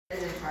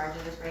charge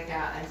of this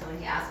breakout, and so when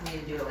he asked me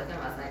to do it with him,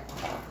 I was like,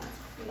 well, that's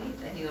sweet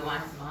that he would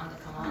want his mom to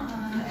come on.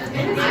 I'm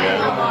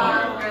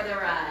along for the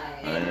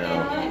ride. I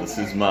know. This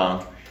is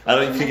Mom. I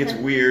don't think it's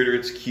weird or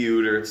it's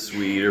cute or it's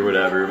sweet or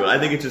whatever, but I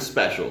think it's just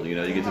special. You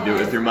know, you get to do it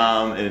with your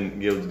mom and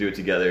be able to do it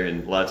together.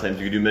 And a lot of times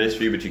you can do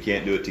ministry, but you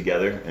can't do it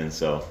together. And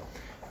so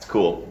it's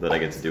cool that I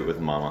get to do it with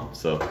Mama.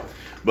 So,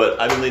 but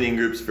I've been leading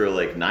groups for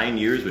like 9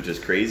 years, which is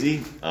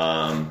crazy,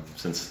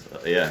 since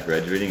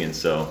graduating. And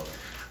so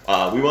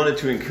we wanted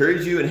to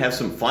encourage you and have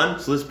some fun.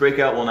 So this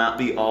breakout will not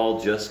be all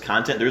just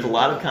content. There's a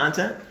lot of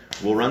content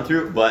we'll run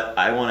through, but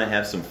I want to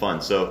have some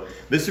fun. So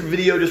this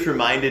video just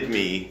reminded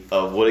me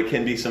of what it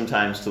can be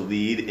sometimes to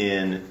lead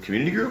in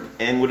community group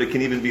and what it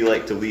can even be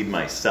like to lead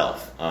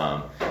myself.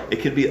 It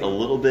can be a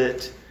little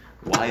bit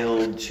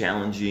wild,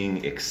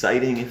 challenging,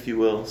 exciting, if you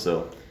will.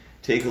 So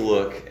take a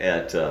look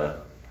at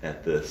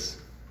this.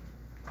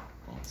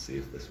 Let's see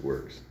if this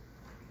works.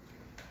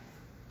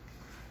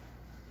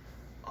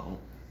 Oh.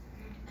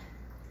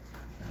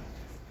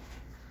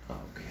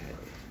 Okay.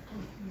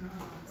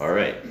 All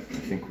right. I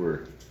think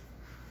we're...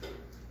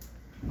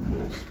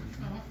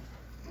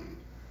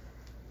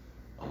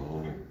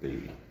 Oh,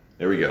 baby.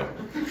 There we go.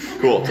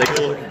 Cool. Take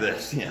a look at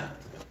this. Yeah.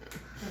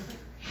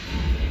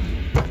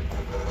 Do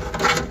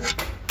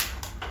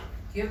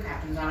you have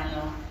captains on it,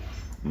 Noah?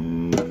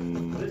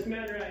 This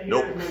man right here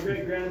Nope. is my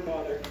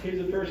great-grandfather. He's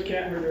the first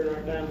cat herder in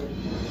our family.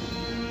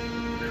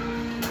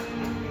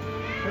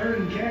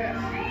 Herding cats.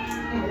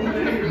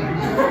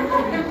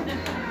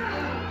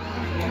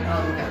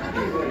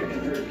 Anybody can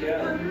herd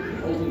cattle.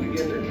 Holding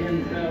together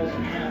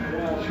 10,000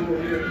 half-wild short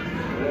hair.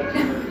 That's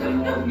everything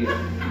I'll get.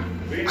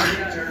 Being a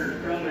cat herder is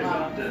probably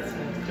about the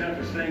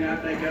toughest thing I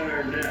think I've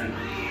ever done.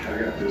 I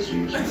got this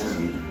one this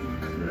morning,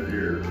 right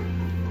here.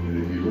 And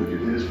if you look at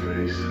his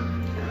face,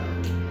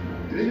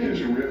 it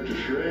is ripped to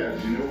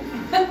shreds, you know?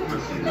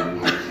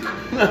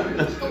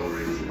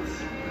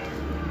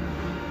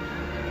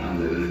 I'm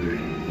living a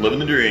dream. Living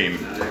the dream.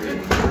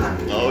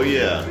 Oh,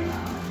 yeah.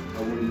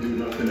 I wouldn't do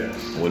nothing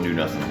else. Wouldn't do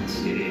nothing else.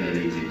 It ain't an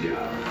easy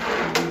job.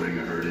 You bring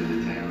a herd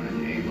into town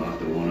and you ain't lost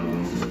to one of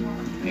them.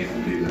 Ain't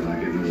feeling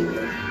like it in the world.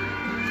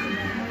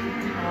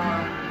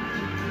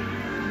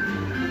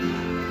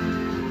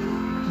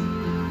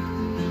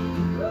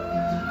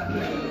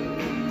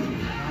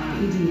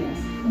 EDS,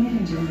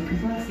 managing the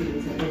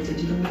complexities of the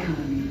digital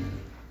economy.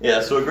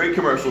 Yeah, so a great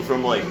commercial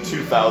from like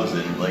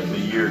 2000, like the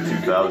year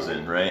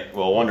 2000, right?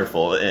 Well,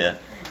 wonderful. Yeah.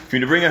 If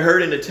you're to bring a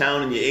herd into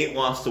town and you ain't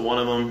lost to one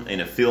of them,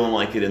 ain't a feeling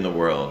like it in the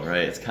world,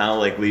 right? It's kind of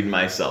like leading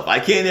myself. I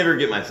can't ever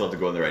get myself to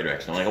go in the right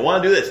direction. I'm like, I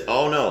want to do this.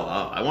 Oh no,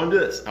 I want to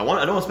do this. I don't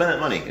want to spend that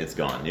money. It's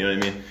gone. You know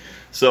what I mean?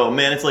 So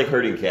man, it's like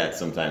herding cats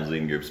sometimes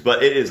leading groups,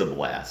 but it is a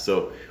blast.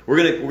 So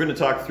we're gonna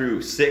talk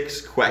through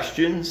 6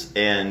 questions,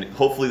 and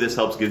hopefully this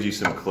helps give you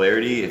some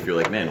clarity. If you're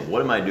like, man,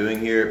 what am I doing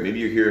here? Maybe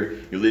you're here,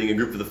 you're leading a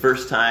group for the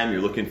first time,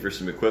 you're looking for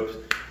some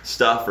equipped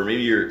stuff, or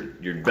maybe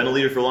you've been a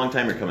leader for a long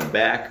time, you're coming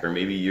back, or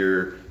maybe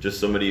you're just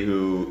somebody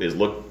who is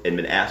looked and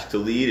been asked to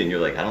lead, and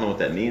you're like, I don't know what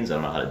that means. I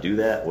don't know how to do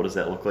that. What does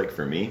that look like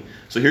for me?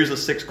 So here's the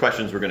 6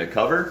 questions we're going to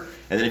cover,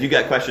 and then if you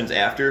got questions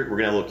after, we're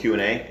going to have a little Q&A,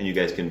 and you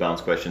guys can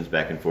bounce questions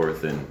back and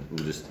forth, and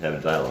we'll just have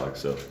a dialogue.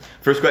 So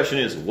first question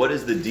is, what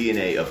is the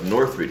DNA of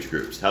Northridge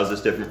groups? How's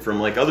this different from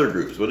like other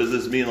groups? What does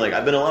this mean? Like,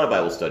 I've been in a lot of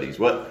Bible studies.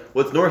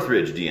 What's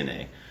Northridge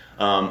DNA?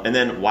 And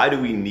then why do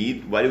we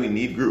need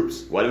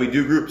groups? Why do we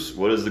do groups?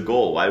 What is the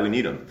goal? Why do we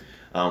need them?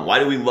 Why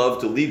do we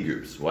love to lead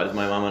groups? Why does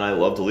my mom and I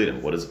love to lead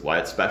them? Why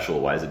it's special?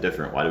 Why is it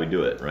different? Why do we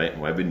do it, right?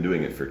 Well, I've been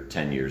doing it for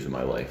 10 years of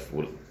my life.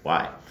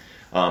 Why?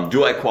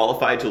 Do I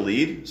qualify to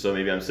lead? So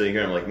maybe I'm sitting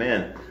here and I'm like,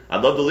 man,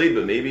 I'd love to lead,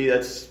 but maybe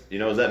that's,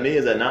 is that me?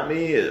 Is that not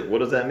me? What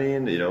does that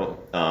mean?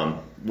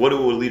 What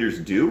do leaders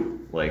do?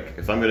 Like,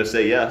 if I'm going to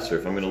say yes, or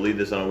if I'm going to lead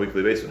this on a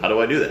weekly basis, how do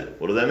I do that?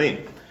 What does that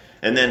mean?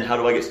 And then how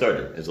do I get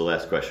started is the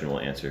last question we'll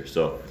answer.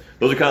 So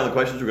those are kind of the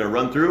questions we're going to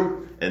run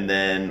through, and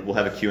then we'll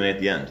have a Q&A at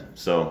the end.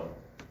 So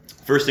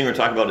first thing we're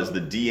talking about is the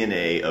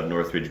DNA of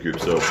Northridge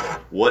Groups. So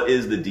what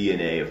is the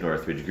DNA of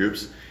Northridge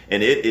Groups?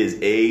 And it is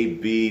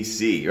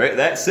ABC, right?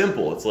 That's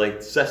simple. It's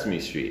like Sesame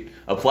Street.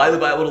 Apply the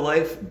Bible to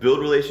life, build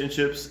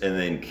relationships, and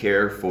then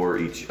care for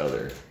each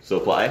other. So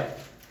apply.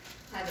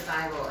 Apply the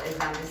Bible is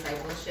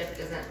discipleship.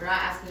 We're not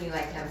asking you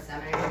like to have a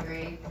seminary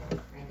degree or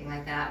anything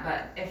like that.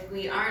 But if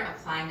we aren't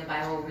applying the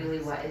Bible, really,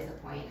 what is the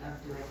point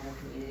of doing a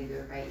community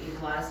group, right? You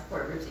have a lot of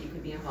support groups that you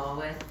could be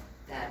involved with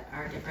that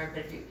are different.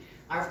 But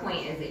our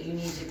point is that you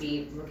need to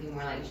be looking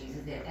more like Jesus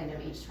at the end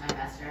of each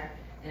trimester.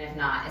 And if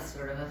not, it's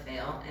sort of a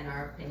fail in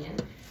our opinion.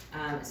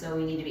 So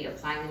we need to be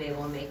applying the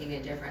Bible and making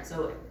a difference.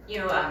 So,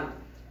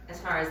 as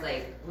far as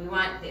like, we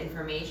want the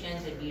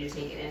information to be to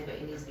take it in, but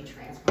it needs to be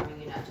transforming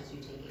you, not just you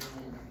taking it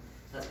in.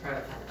 So that's part of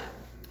applying the Bible.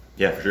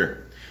 Yeah, for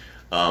sure.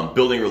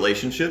 Building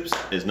relationships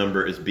is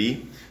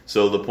B.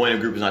 So the point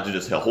of group is not to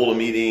just hold a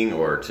meeting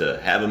or to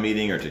have a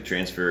meeting or to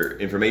transfer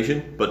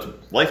information, but to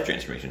life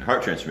transformation,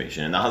 heart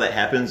transformation. And how that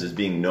happens is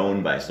being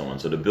known by someone.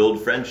 So to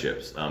build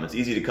friendships. It's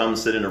easy to come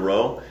sit in a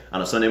row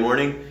on a Sunday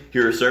morning,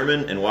 hear a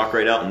sermon, and walk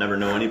right out and never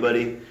know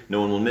anybody.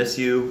 No one will miss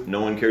you. No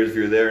one cares if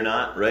you're there or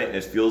not, right?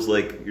 It feels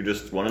like you're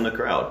just one in the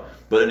crowd.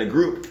 But in a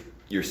group,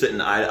 you're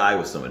sitting eye to eye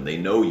with someone. They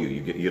know you.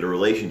 You get a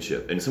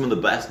relationship. And some of the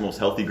best, most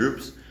healthy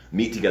groups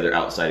meet together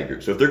outside a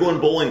group. So if they're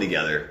going bowling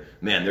together,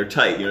 man, they're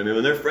tight. You know what I mean?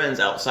 When they're friends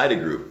outside a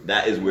group,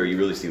 that is where you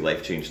really see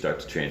life change start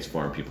to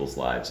transform people's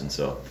lives. And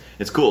so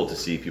it's cool to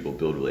see people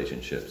build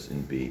relationships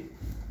in B.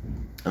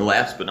 And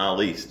last but not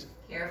least,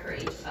 care for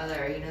each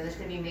other. You know, there's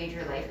going to be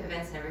major life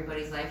events in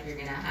everybody's life. You're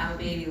going to have a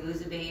baby,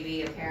 lose a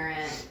baby, a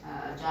parent,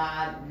 a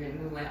job, you're going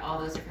to move away, all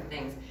those different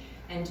things.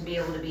 And to be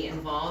able to be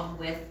involved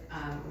with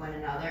one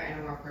another at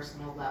a more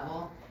personal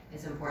level,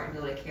 it's important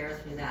to be able to care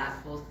through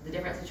that, both the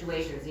different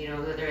situations, you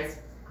know, whether it's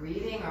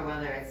grieving or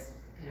whether it's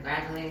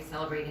congratulating,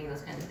 celebrating,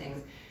 those kinds of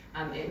things.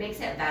 It makes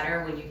it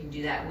better when you can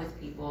do that with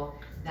people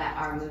that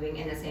are moving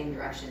in the same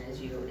direction as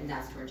you, and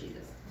that's toward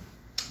Jesus.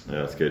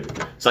 Yeah, that's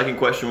good. Second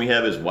question we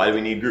have is, why do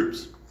we need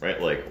groups? Right?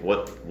 Like,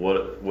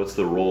 what's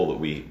the role that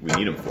we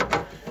need them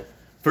for?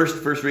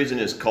 First reason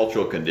is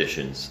cultural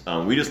conditions.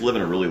 We just live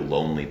in a really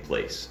lonely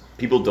place.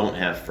 People don't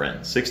have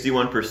friends.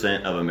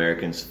 61% of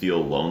Americans feel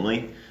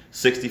lonely.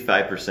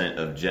 65%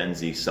 of Gen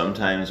Z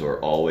sometimes or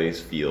always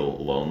feel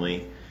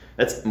lonely.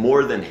 That's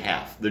more than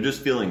half. They're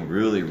just feeling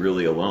really,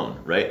 really alone,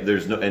 right?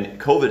 And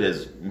COVID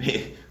has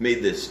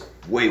made this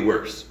way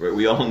worse, right?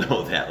 We all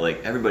know that.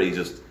 Like, everybody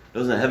just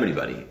doesn't have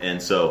anybody.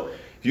 And so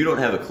if you don't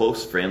have a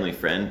close family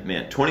friend,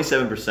 man,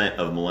 27%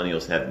 of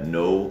millennials have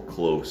no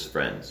close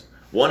friends.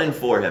 1 in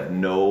 4 have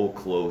no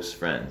close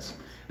friends.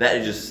 That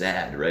is just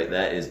sad, right?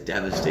 That is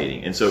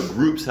devastating. And so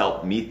groups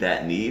help meet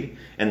that need.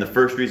 And the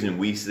first reason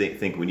we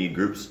think we need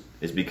groups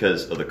is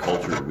because of the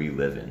culture we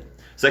live in.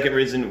 Second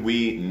reason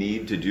we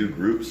need to do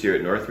groups here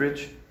at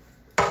Northridge.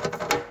 It's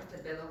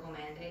a biblical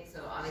mandate.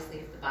 So obviously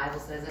if the Bible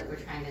says it, we're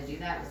trying to do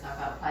that. Let's talk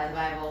about apply the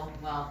Bible.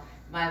 Well,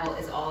 the Bible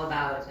is all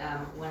about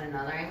one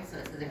anothering. So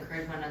it says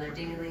encourage one another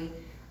daily.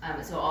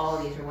 So all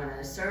of these are one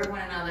another. Serve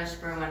one another,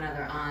 spur one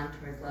another on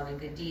towards love and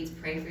good deeds.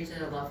 Pray for each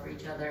other, love for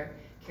each other,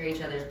 carry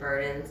each other's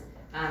burdens.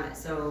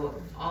 So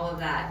all of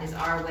that is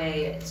our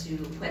way to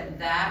put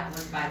that, what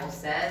the Bible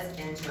says,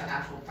 into an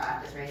actual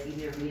practice, right? It's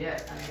easy to read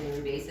it on a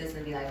daily basis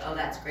and be like, oh,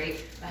 that's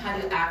great. But how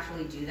do you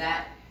actually do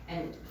that?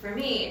 And for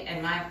me,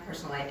 in my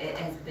personal life, it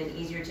has been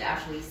easier to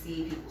actually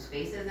see people's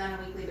faces on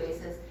a weekly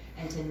basis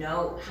and to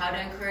know how to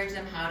encourage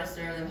them, how to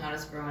serve them, how to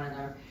spur one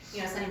another.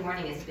 You know, Sunday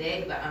morning is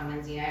big, but on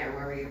Wednesday night or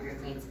wherever your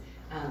group meets,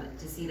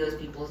 to see those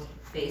people's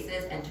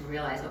faces and to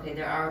realize, okay,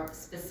 there are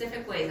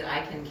specific ways that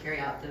I can carry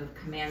out the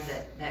commands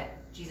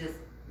that Jesus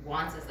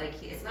wants us.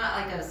 Like, it's not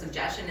like a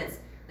suggestion, it's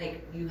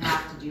like you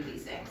have to do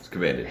these things. It's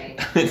commanded. Right?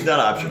 It's not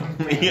optional.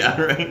 Yeah,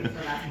 right? So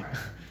that's where.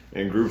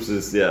 And groups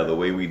is, the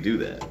way we do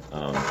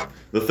that.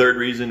 The third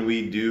reason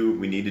we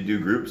need to do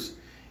groups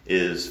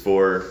is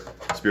for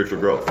spiritual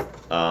growth.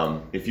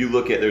 If you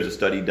look at, there's a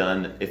study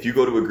done, if you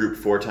go to a group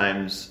 4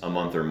 times a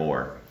month or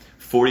more,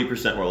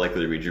 40% more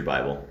likely to read your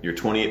Bible, you're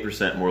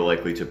 28% more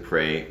likely to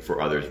pray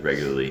for others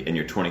regularly, and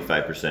you're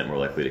 25% more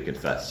likely to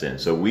confess sin.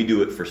 So we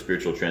do it for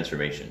spiritual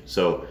transformation.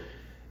 So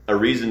a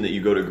reason that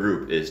you go to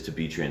group is to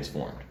be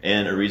transformed.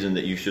 And a reason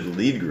that you should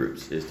lead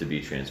groups is to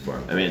be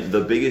transformed. I mean,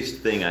 the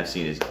biggest thing I've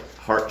seen is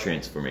heart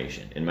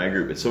transformation in my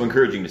group. It's so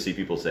encouraging to see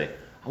people say,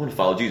 I want to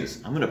follow Jesus.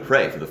 I'm going to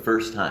pray for the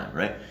first time,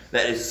 right?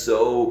 That is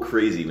so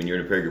crazy when you're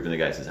in a prayer group and the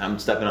guy says, I'm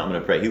stepping out, I'm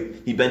going to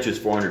pray. He benches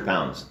 400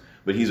 pounds,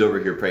 but he's over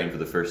here praying for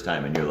the first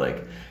time. And you're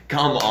like,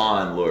 come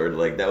on, Lord.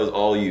 Like, that was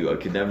all you. I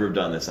could never have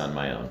done this on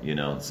my own, you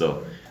know?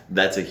 So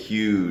that's a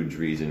huge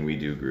reason we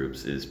do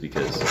groups, is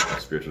because of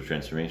spiritual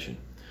transformation.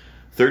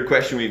 Third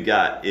question we've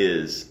got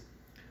is,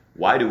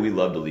 why do we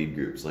love to lead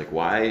groups? Like,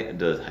 why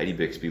does Heidi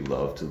Bixby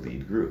love to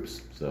lead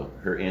groups? So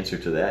her answer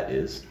to that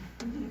is?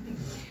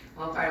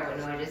 Well, part of what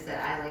Noah just said,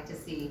 I like to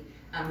see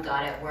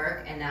God at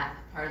work, and that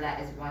part of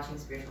that is watching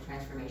spiritual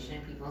transformation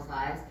in people's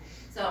lives.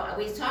 So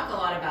we talk a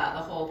lot about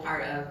the whole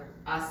part of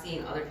us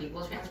seeing other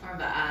people transform,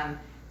 but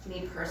to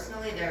me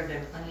personally, there have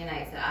been plenty of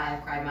nights that I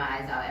have cried my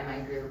eyes out in my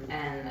group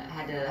and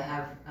had to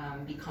have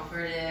be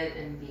comforted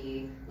and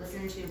be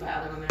listened to by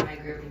other women in my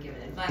group and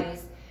given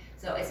advice.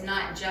 So it's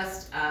not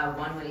just a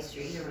one-way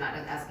street. We're not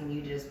just asking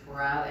you to just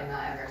pour out and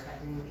not ever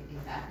expecting anything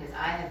back, because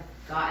I have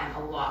gotten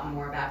a lot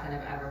more back than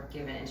I've ever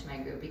given into my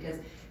group, because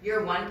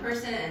you're one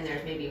person and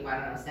there's maybe,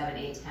 7,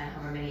 8, 10,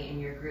 however many in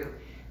your group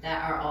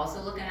that are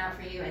also looking out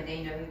for you, and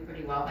they know you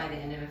pretty well by the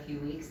end of a few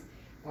weeks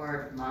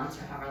or months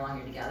or however long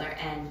you're together,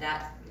 and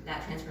that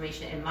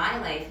transformation in my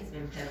life has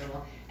been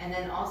pivotal. And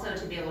then also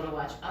to be able to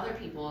watch other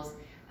people's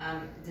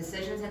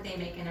decisions that they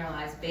make in their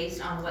lives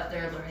based on what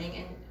they're learning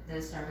in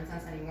the sermons on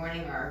Sunday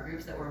morning or our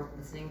groups that we're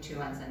listening to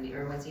on Sunday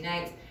or Wednesday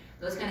nights,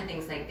 those kind of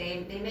things. Like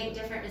they make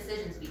different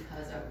decisions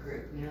because of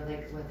group, you know,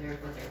 like what their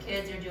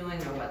kids are doing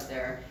or what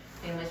their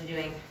families are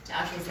doing, to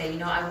actually say, you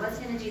know, I was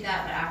going to do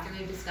that, but after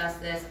we've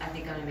discussed this, I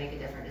think I'm going to make a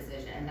different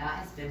decision. And that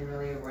has been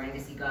really rewarding to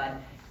see God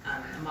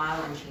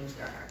model and change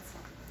their hearts.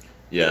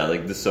 Yeah,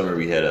 like this summer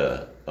we had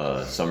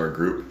a summer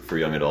group for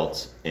young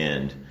adults,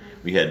 and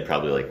we had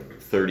probably like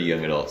 30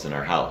 young adults in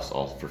our house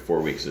all for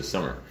 4 weeks this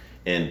summer.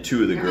 And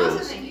two of the Your girls,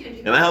 house isn't huge.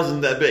 and my house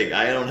isn't that big.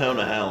 I don't own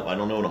a house. I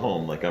don't own a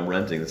home. Like I'm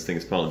renting. This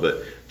thing's called.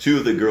 But two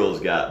of the girls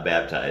got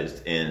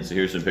baptized, and so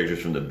here's some pictures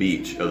from the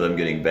beach of them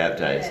getting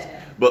baptized.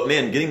 But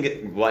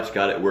man, watch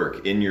God at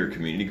work in your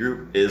community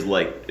group is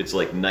like, it's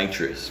like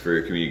nitrous for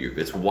your community group.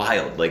 It's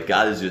wild. Like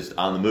God is just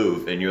on the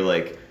move, and you're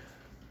like,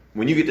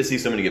 when you get to see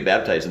somebody get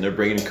baptized and they're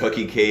bringing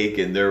cookie cake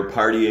and they're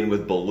partying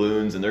with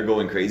balloons and they're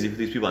going crazy for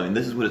these people. I mean,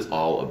 this is what it's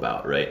all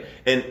about, right?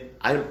 And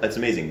it's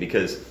amazing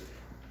because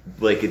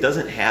like it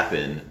doesn't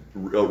happen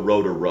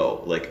row to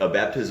row. Like a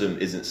baptism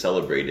isn't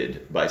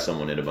celebrated by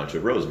someone in a bunch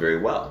of rows very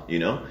well, you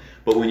know?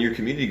 But when your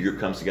community group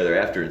comes together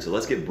after and so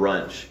let's get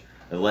brunch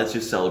and let's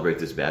just celebrate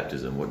this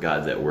baptism, what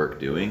God's at work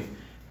doing.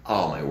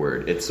 Oh my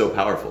word, it's so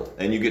powerful.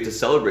 And you get to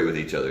celebrate with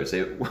each other.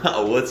 Say,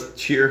 wow, let's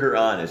cheer her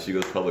on as she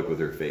goes public with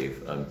her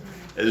faith.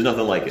 There's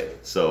nothing like it.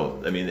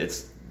 So, I mean,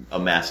 it's a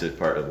massive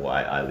part of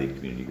why I lead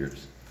community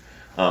groups.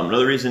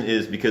 Another reason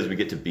is because we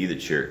get to be the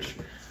church.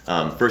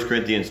 1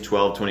 Corinthians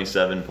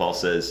 12:27, Paul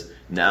says,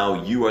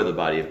 now you are the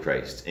body of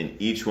Christ, and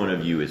each one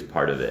of you is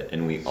part of it,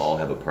 and we all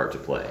have a part to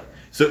play.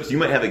 So you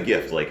might have a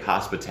gift like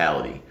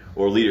hospitality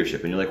or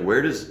leadership, and you're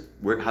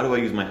like, how do I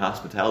use my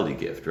hospitality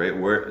gift, right?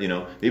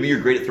 Maybe you're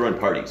great at throwing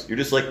parties. You're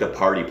just like the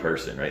party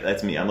person, right?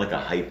 That's me. I'm like a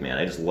hype man.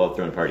 I just love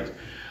throwing parties.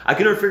 I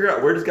can never figure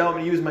out where does God want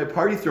me to use my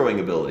party throwing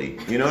ability?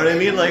 You know what I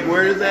mean? Like,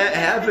 where does that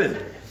happen?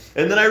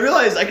 And then I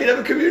realized I could have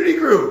a community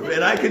group,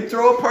 and I could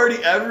throw a party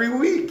every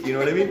week. You know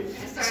what I mean?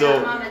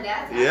 So, Mom and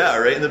Dad's house. Yeah,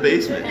 right in the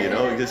basement.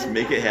 Just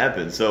make it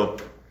happen. So,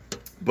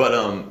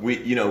 but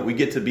we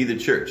get to be the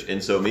church,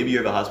 and so maybe you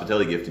have a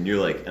hospitality gift, and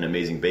you're like an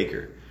amazing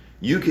baker.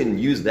 You can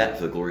use that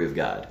for the glory of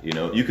God.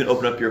 You can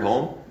open up your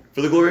home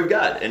for the glory of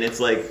God, and it's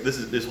like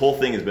this whole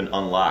thing has been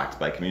unlocked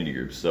by community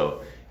groups.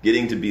 So,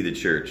 getting to be the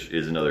church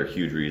is another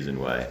huge reason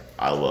why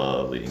I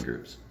love leading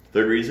groups.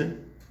 Third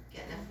reason.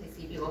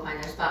 See people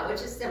find their spot,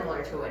 which is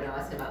similar to what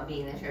Noah said about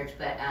being the church.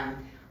 But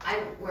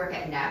I work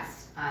at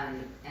Next,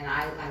 and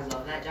I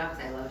love that job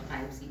because I love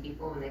to see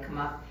people when they come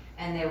up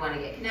and they want to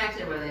get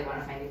connected, whether they want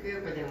to find a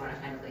group or they want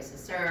to find a place to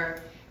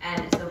serve.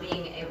 And so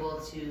being able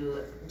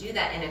to do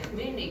that in a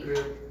community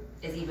group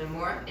is even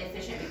more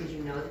efficient because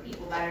you know the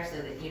people better, so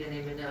that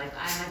they're like,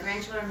 my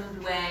grandchildren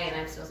moved away and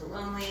I'm still so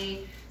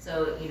lonely.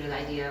 So, the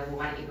idea of, well,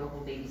 why don't you go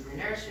hold babies in the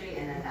nursery,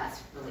 and then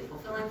that's really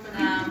fulfilling for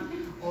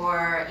them.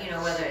 Or,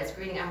 whether it's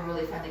greeting, I'm a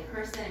really friendly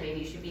person, and maybe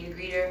you should be a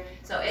greeter.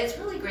 So it's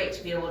really great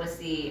to be able to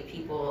see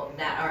people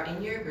that are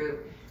in your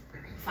group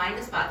find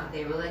a spot that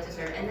they really like to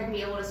serve, and then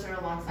be able to serve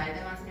alongside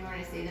them on Sunday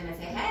morning, see them and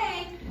say,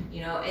 hey,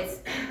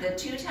 it's the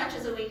 2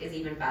 touches a week is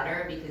even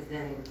better because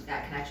then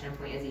that connection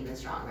point is even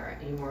stronger,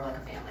 and you're more like a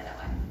family that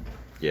way.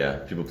 Yeah,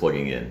 people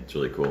plugging in. It's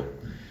really cool.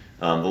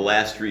 The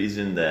last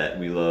reason that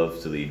we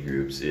love to lead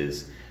groups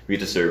is we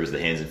get to serve as the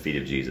hands and feet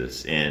of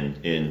Jesus. And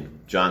in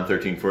John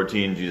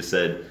 13:14, Jesus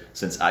said,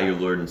 since I, your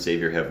Lord and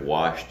Savior, have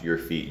washed your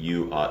feet,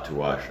 you ought to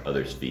wash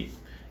others' feet.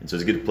 And so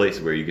it's a good place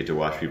where you get to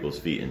wash people's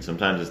feet. And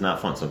sometimes it's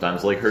not fun. Sometimes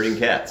it's like herding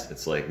cats.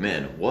 It's like,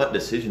 man, what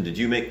decision did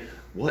you make?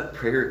 What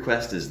prayer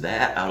request is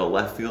that out of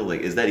left field?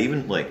 Like, is that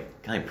even,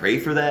 like, can I pray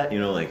for that?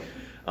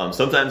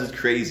 Sometimes it's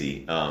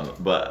crazy.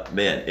 But,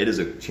 man, it is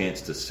a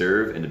chance to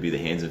serve and to be the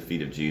hands and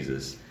feet of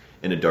Jesus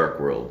in a dark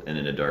world and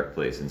in a dark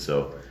place. And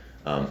so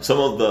some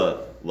of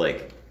the,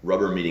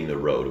 rubber meeting the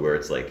road, where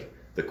it's like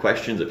the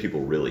questions that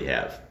people really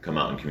have come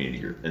out in community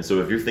group. And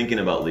so if you're thinking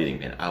about leading,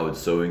 man, I would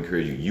so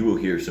encourage you. You will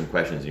hear some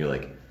questions and you're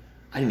like,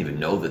 I didn't even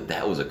know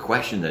that was a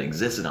question that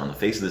existed on the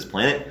face of this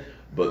planet.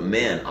 But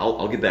man,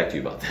 I'll get back to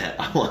you about that.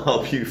 I'll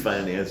help you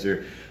find an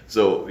answer.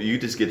 So you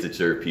just get to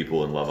serve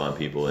people and love on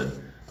people, and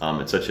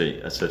it's such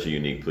a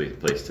unique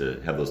place to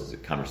have those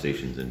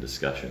conversations and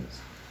discussions.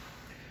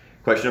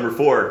 Question number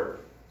 4: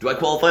 do I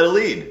qualify to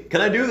lead?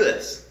 Can I do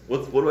this?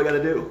 What do I got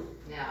to do?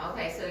 Yeah.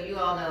 Okay. So you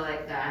all know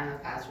that I'm a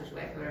pastor's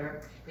wife, or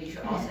whatever. But you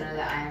should also know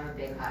that I am a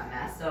big hot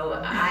mess. So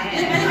I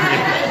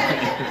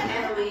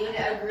can lead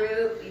a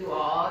group. You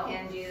all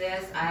can do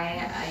this.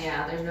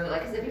 There's no,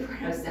 like I said before,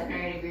 no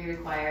seminary degree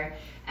required.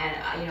 And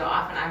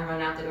often I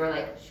run out the door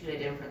like, shoot, I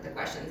didn't print the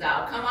questions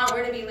out. Come on,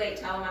 we're gonna be late.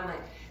 Tell them I'm late.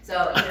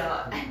 So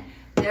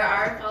there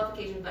are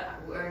qualifications, but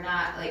we're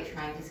not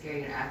trying to scare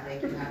you and act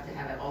like you have to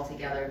have it all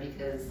together,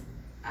 because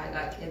I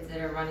got kids that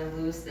are running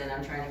loose, and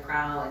I'm trying to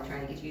corral and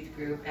trying to get youth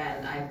group,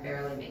 and I'm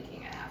barely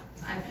making it happen.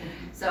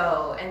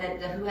 So, and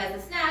then who has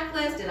the snack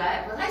list? Was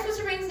I supposed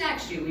to bring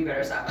snacks? Shoot, we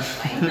better stop on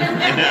the lane.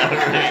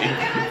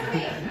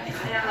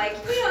 And I'm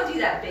like, we don't do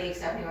that big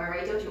stuff anymore,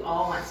 right? Don't you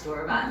all want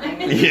store-bought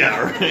things?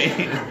 Yeah,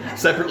 right.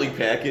 Separately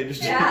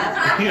packaged.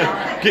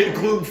 Yeah. Get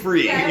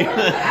gluten-free.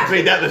 Yeah,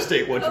 made that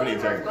mistake once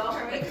many times. Well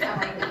for me, because I'm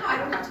like, no, I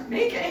don't have to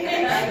make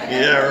anything.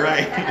 Yeah,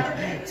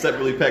 right.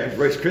 separately packaged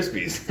Rice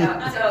Krispies.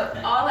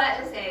 So all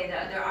that to say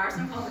that there are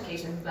some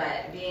qualifications,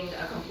 but being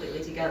a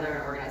completely together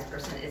and organized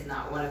person is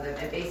not one of them.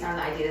 And based on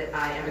the idea that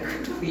I am a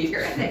group leader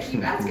and they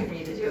keep asking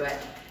me to do it.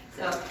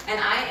 So, and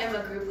I am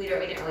a group leader,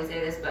 we didn't really say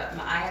this, but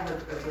I have a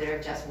group leader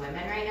of just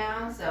women right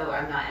now, so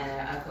I'm not in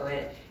a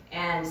co-ed.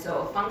 And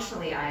so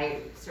functionally I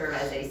serve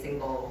as a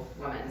single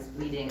woman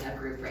leading a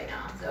group right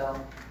now.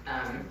 So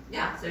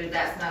yeah, so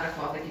that's not a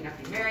qualification. You don't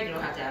have to be married, you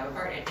don't have to have a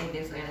partner,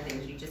 anything, so kind of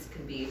things. You just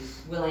can be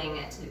willing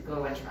to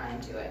go and try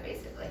and do it,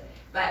 basically.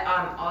 But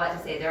all that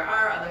to say, there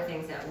are other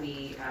things that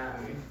we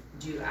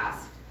do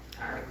ask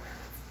our requirements.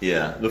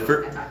 Yeah, the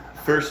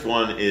first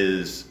one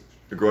is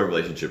a growing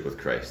relationship with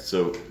Christ.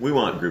 So we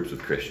want groups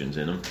with Christians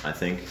in them, I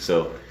think.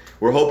 So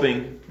we're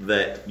hoping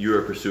that you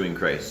are pursuing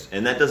Christ.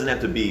 And that doesn't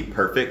have to be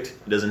perfect.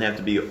 It doesn't have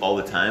to be all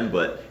the time,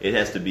 but it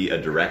has to be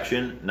a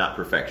direction, not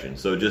perfection.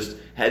 So just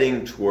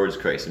heading towards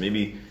Christ. And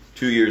maybe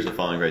 2 years of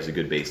following Christ is a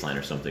good baseline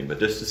or something. But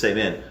just to say,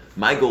 man,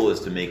 my goal is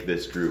to make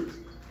this group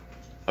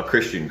a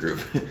Christian group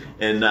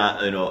and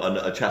not,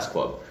 a chess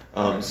club.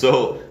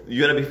 So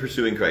you got to be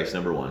pursuing Christ,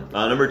 number one.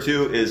 Number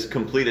two is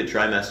complete a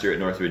trimester at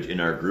Northridge in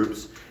our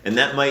groups. And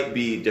that might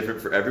be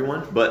different for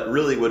everyone, but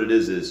really what it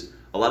is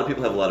a lot of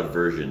people have a lot of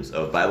versions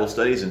of Bible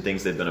studies and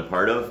things they've been a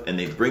part of, and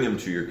they bring them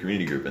to your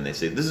community group, and they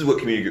say, this is what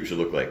community group should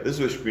look like. This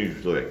is what community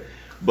group should look like.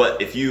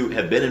 But if you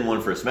have been in one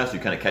for a semester,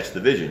 you kind of catch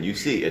the vision. You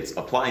see it's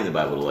applying the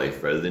Bible to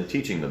life rather than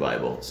teaching the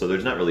Bible. So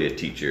there's not really a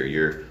teacher.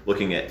 You're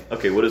looking at,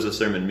 okay, what does a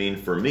sermon mean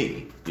for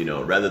me?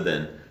 Rather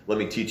than, let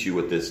me teach you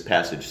what this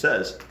passage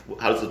says.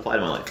 How does it apply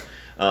to my life?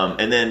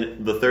 And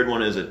then the third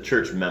one is a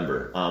church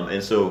member.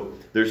 And so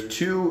there's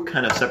two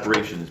kind of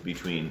separations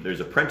between, there's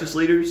apprentice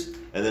leaders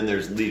and then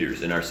there's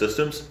leaders in our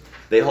systems.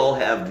 They all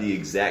have the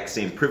exact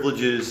same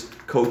privileges,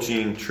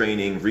 coaching,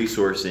 training,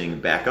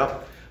 resourcing,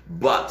 backup.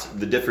 But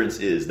the difference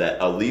is that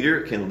a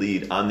leader can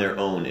lead on their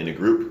own in a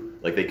group.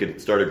 Like they could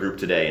start a group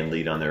today and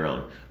lead on their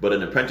own. But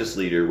an apprentice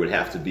leader would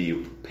have to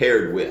be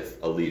paired with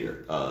a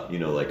leader.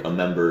 Like a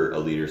member, a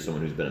leader,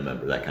 someone who's been a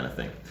member, that kind of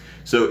thing.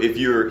 So if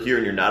you're here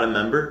and you're not a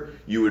member,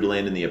 you would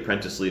land in the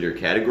apprentice leader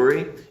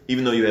category,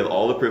 even though you have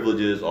all the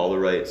privileges, all the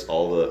rights,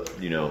 all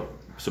the,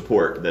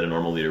 support that a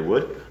normal leader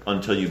would,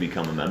 until you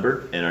become a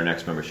member. And our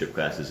next membership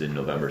class is in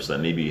November, so that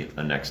may be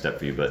a next step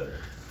for you. But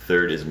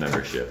third is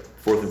membership.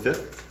 Fourth and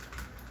fifth?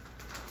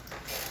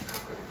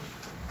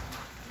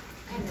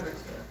 And number two.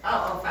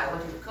 Five. What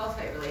do you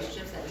cultivate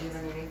relationships that leads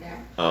underneath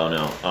there? Oh,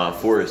 no.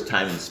 4 is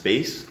time and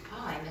space.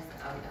 Oh, I missed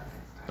that.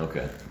 Oh,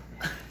 okay.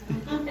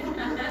 Okay.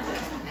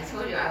 I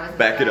told you I was.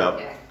 Back it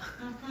up.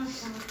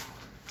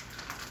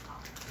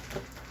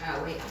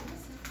 Oh, wait.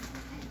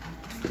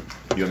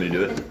 You want me to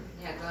do it?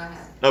 Yeah, go ahead.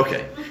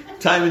 Okay.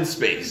 Time and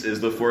space is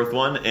the fourth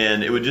one,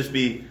 and it would just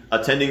be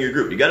attending your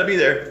group. You got to be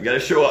there. You got to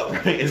show up.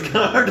 Right? It's kind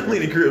of hard to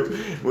lead a group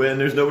when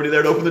there's nobody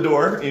there to open the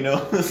door.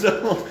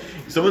 So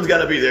someone's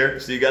got to be there.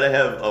 So you got to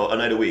have a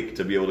night a week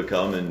to be able to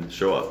come and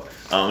show up.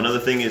 Another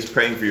thing is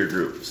praying for your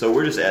group. So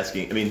we're just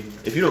asking.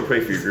 If you don't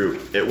pray for your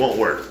group, it won't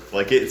work.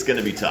 Like it's going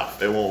to be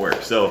tough. It won't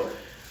work. So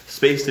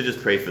space to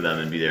just pray for them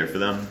and be there for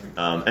them.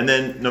 And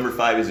then number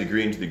 5 is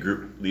agreeing to the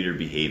group leader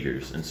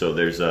behaviors. And so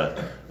there's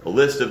a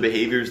list of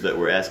behaviors that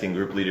we're asking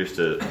group leaders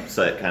to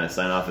kind of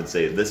sign off and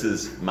say, this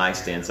is my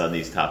stance on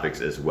these topics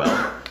as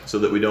well, so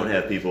that we don't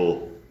have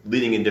people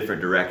leading in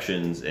different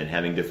directions and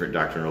having different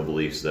doctrinal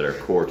beliefs that are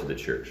core to the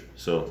church.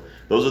 So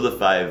those are the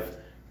 5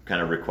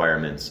 kind of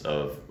requirements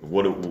of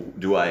what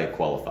do I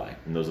qualify,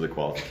 and those are the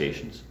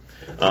qualifications.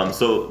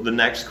 So the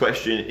next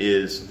question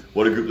is,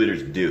 what do group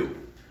leaders do?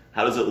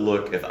 How does it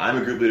look if I'm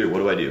a group leader? What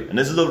do I do? And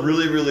this is a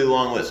really, really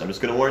long list. I'm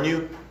just going to warn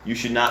you, you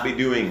should not be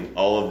doing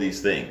all of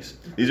these things.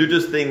 These are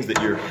just things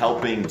that you're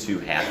helping to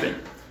happen.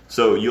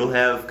 So you'll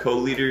have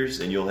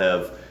co-leaders and you'll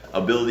have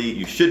ability.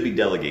 You should be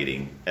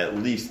delegating at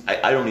least.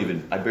 I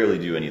barely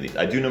do any of these.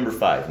 I do number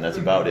 5, and that's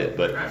about it.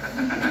 But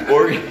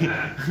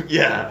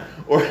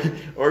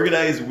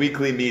organize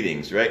weekly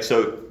meetings, right?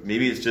 So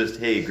maybe it's just,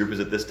 hey, group is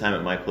at this time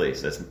at my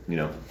place. That's,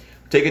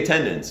 take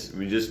attendance.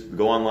 We just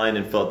go online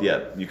and fill out the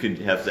app. You could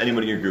have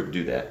anybody in your group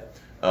do that.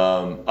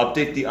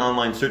 Update the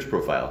online search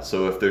profile.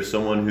 So if there's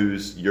someone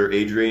who's your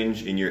age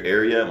range in your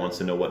area and wants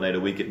to know what night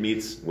of week it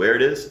meets, where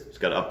it is,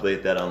 just got to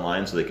update that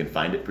online so they can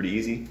find it pretty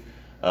easy.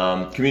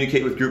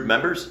 Communicate with group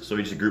members. So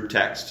we just group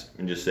text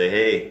and just say,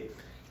 hey,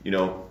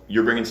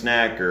 you're bringing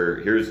snack, or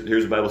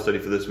here's a Bible study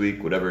for this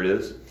week, whatever it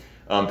is.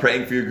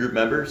 Praying for your group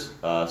members.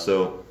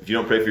 So if you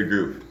don't pray for your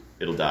group,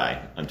 it'll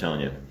die. I'm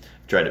telling you.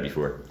 I've tried it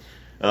before.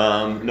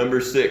 Number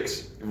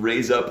 6,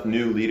 raise up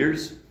new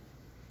leaders.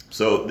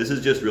 So this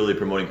is just really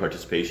promoting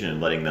participation and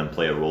letting them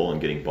play a role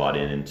and getting bought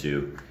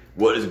into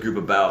what is a group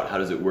about, how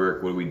does it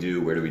work, what do we do,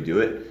 where do we do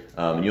it.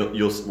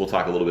 We'll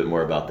talk a little bit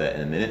more about that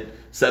in a minute.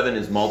 7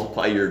 is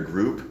multiply your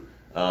group.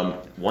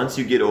 Once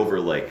you get over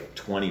like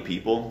 20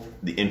 people,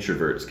 the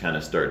introverts kind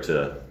of start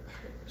to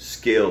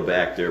scale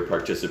back their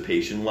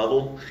participation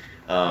level.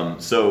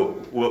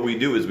 So what we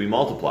do is we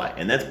multiply,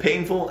 and that's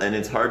painful and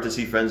it's hard to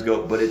see friends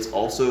go, but it's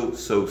also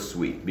so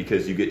sweet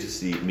because you get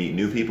to meet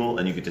new people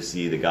and you get to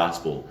see the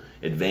gospel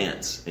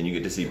advance, and you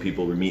get to see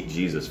people meet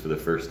Jesus for the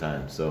first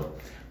time. So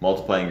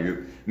multiplying your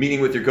group,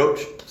 meeting with your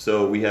coach.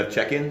 So we have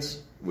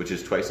check-ins, which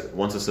is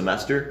once a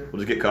semester. We'll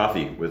just get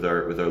coffee with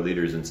our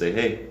leaders and say,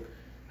 hey,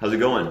 how's it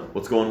going?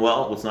 What's going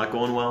well? What's not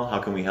going well? How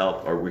can we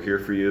help? Are we here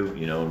for you?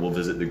 You know, and we'll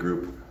visit the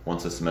group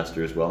once a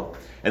semester as well.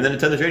 And then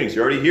attend the trainings.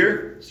 You're already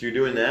here, so you're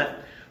doing that.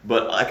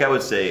 But like I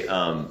would say,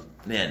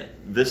 man,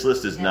 this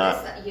list is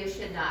not. You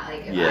should not,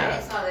 like, if Yeah.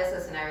 I saw this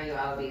list and I were you,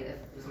 I would be, if it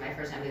was my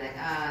first time, I'd be like,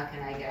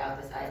 can I get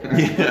out the side door?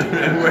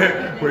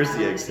 Yeah, where's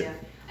the exit?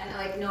 And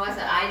like Noah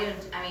said,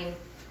 I mean,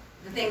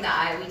 the thing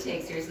that we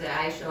take seriously,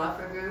 I show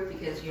up for group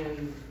because, you know,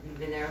 you've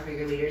been there for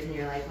your leaders and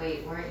you're like,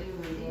 wait, weren't you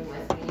leading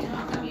with me?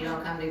 How come you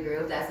don't come to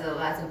group? That's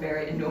a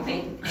very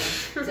annoying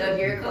thing. So if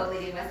you're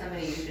co-leading with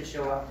somebody, you should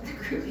show up to the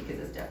group because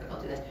it's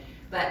difficult to do that.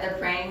 But the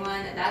praying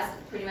one, that's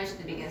pretty much at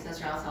the beginning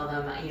semester. I'll tell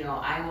them, you know,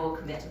 I will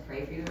commit to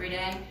pray for you every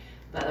day.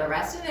 But the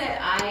rest of it,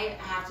 I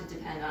have to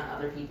depend on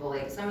other people.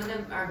 Like, some of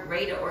them are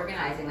great at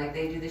organizing. Like,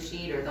 they do the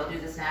sheet, or they'll do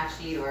the snack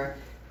sheet, or,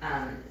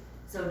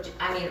 so,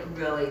 I mean,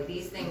 really,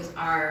 these things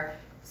are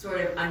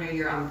sort of under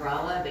your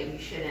umbrella, but you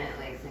shouldn't,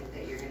 like, think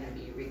that you're going to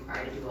be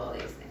required to do all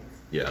these things.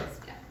 Yeah. Because,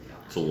 you don't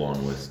have It's a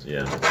long list,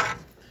 yeah.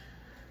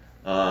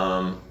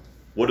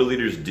 What do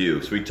leaders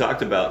do? So we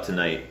talked about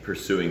tonight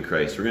pursuing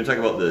Christ. We're going to talk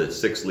about the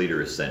 6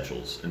 leader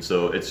essentials. And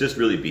so it's just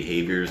really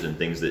behaviors and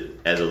things that,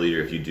 as a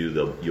leader, if you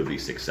do, you'll be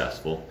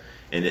successful.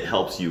 And it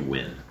helps you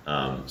win.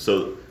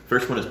 So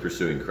first one is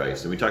pursuing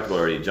Christ. And we talked about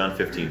already, John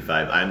 15:5,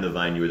 I am the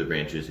vine, you are the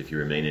branches. If you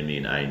remain in me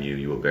and I in you,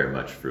 you will bear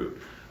much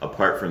fruit.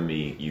 Apart from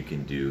me, you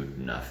can do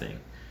nothing.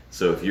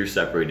 So if you're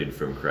separated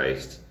from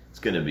Christ, it's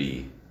going to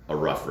be a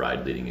rough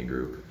ride leading a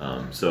group.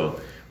 So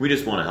we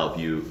just want to help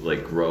you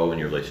like grow in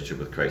your relationship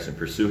with Christ and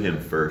pursue him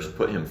first,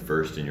 put him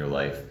first in your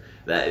life.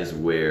 That is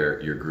where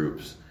your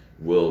groups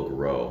will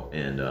grow.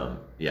 And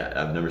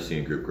I've never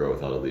seen a group grow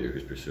without a leader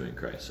who's pursuing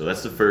Christ. So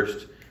that's the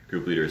first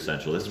group leader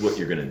essential. This is what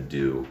you're going to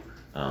do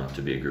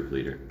to be a group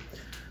leader.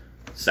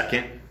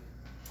 Second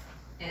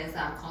is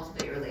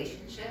cultivate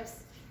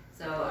relationships.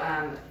 So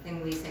the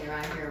thing we say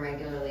around here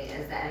regularly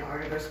is that in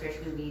order to grow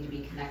spiritually, we need to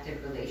be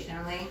connected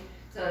relationally.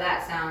 So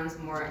that sounds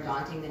more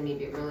daunting than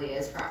maybe it really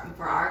is.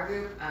 For our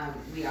group,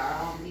 we are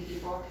all busy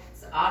people.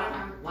 So a lot of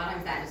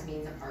times that just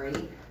means a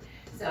party.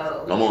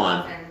 So we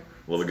often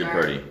love a good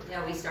party. You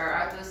know, we start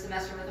out the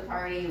semester with a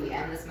party. We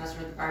end the semester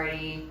with a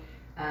party.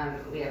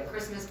 We have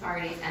Christmas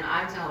parties, and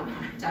I'm talking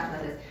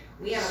about this.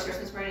 We have a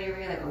Christmas party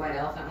every year, like a white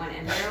elephant one,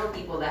 and there are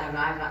people that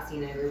I've not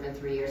seen in a group in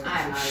 3 years.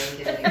 I'm not even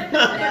kidding you. And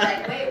they're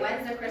like, wait,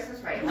 when's the Christmas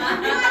party? No, you're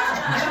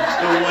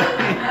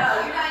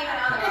not even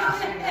on the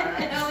roster anymore.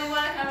 Like, no, we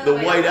want to come to the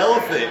white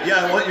elephant.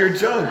 Yeah, I want your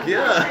junk.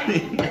 Yeah.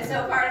 And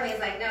so part of me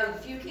is like, no,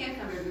 if you can't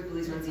come to a group at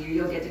least once a year,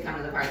 you'll get to come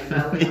to the party.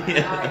 But we're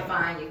like, all right,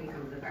 fine, you can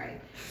come to the party.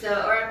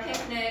 So, or a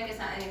picnic, it's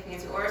not anything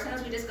fancy. Or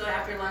sometimes we just go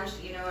after lunch,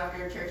 you know,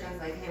 after church, and it's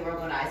like, hey, we're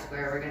going to I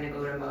Square, we're going to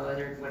go to Moe's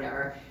or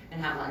whatever,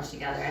 and have lunch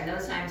together. And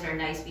those times are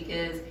nice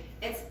because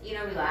it's, you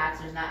know,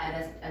 relaxed. There's not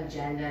an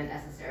agenda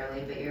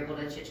necessarily, but you're able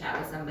to chit chat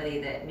with somebody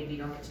that maybe you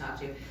don't get to talk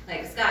to.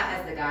 Like Scott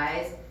has the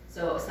guys,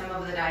 so some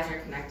of the guys are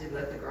connected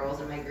with the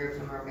girls in my group,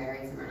 some are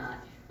married, some are not.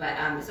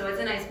 But so it's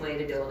a nice way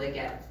to be able to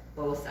get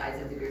both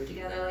sides of the group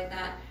together like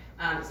that.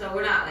 So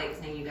we're not like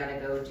saying you got to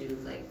go do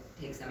like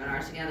take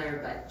seminars together,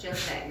 but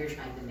just that you're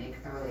trying to make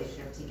a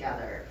relationship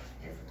together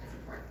is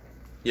important.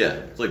 Yeah,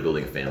 it's like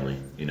building a family,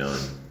 you know,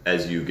 and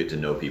as you get to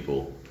know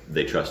people,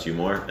 they trust you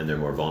more and they're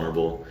more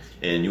vulnerable,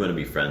 and you want to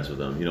be friends with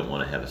them. You don't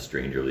want to have a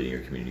stranger leading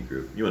your community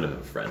group. You want to have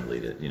a friend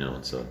lead it, you know,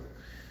 and so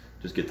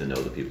just get to know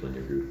the people in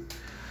your group.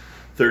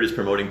 Third is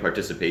promoting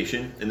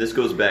participation, and this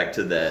goes back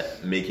to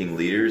that making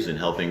leaders and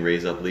helping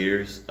raise up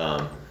leaders.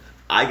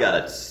 I got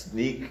a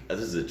sneak,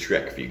 this is a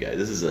trick for you guys.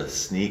 This is a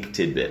sneak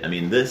tidbit. I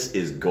mean, this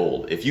is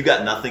gold. If you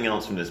got nothing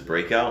else from this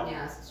breakout,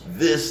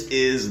 this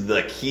is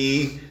the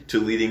key to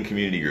leading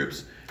community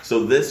groups.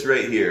 So this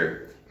right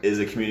here is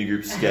a community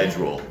group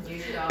schedule.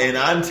 And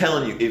I'm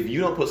telling you, if you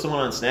don't put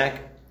someone on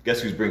snack, guess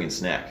who's bringing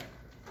snack?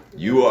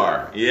 You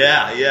are.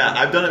 Yeah.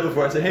 I've done it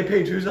before. I said, hey,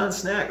 Paige, who's on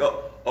snack?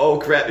 Oh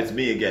crap, it's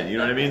me again. You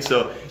know what I mean?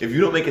 So if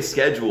you don't make a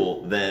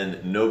schedule, then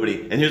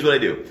nobody. And here's what I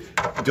do: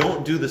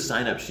 don't do the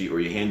sign-up sheet where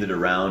you hand it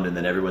around and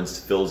then everyone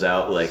fills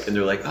out like, and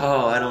they're like,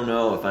 oh, I don't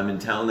know if I'm in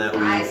town that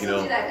week. I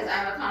still do that because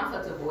I'm a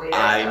conflict avoider.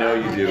 I know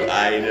you do.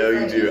 I know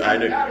you do. I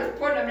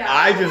know.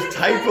 I just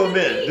type them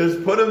in.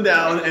 Just put them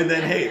down, and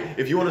then hey,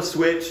 if you want to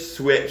switch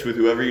with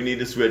whoever you need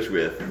to switch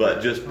with,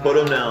 but just put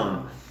them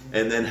down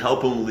and then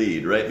help them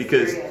lead, right?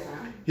 Because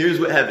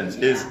here's what happens: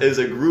 is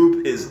a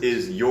group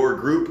is your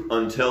group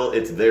until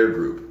it's their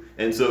group.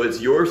 And so it's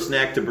your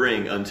snack to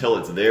bring until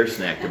it's their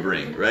snack to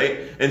bring,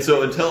 right? And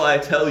so until I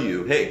tell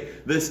you, hey,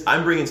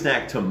 I'm bringing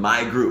snack to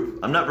my group.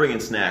 I'm not bringing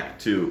snack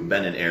to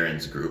Ben and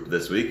Aaron's group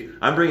this week.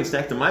 I'm bringing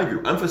snack to my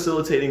group. I'm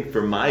facilitating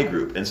for my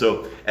group. And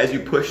so as you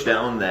push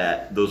down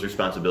those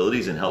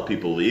responsibilities and help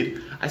people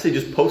lead, I say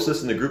just post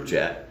this in the group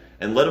chat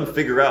and let them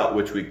figure out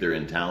which week they're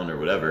in town or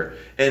whatever.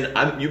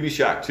 And you'd be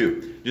shocked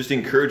too. Just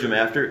encourage them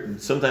after.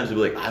 Sometimes they'll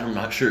be like, I'm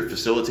not sure.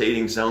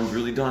 Facilitating sounds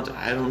really daunting.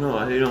 I don't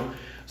know.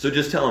 So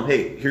just tell them,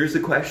 hey, here's the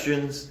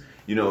questions.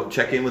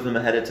 Check in with them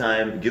ahead of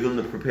time. Give them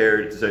the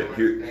prepared. Say,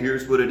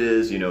 here's what it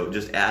is.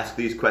 Just ask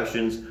these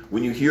questions.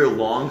 When you hear a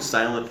long,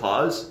 silent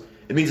pause,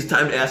 it means it's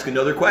time to ask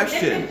another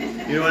question.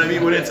 You know what I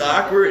mean? When it's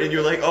awkward and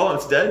you're like, oh,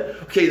 it's dead?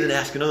 Okay, then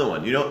ask another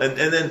one. And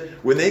then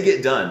when they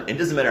get done, it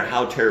doesn't matter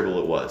how terrible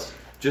it was.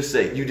 Just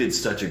say, you did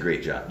such a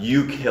great job.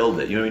 You killed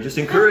it. Just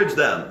encourage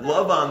them.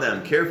 Love on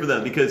them. Care for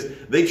them because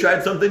they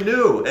tried something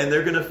new and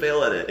they're going to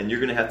fail at it and you're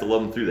going to have to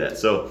love them through that.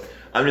 So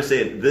I'm just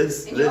saying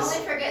this. And you only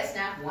forget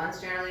snack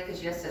once generally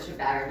because you have such a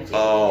bad reputation.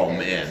 Oh,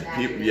 man.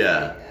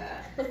 Yeah.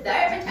 There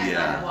have been times when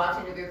I've walked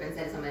into a group and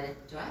said to someone,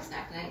 do I have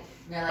snack tonight?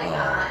 And they're like,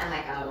 and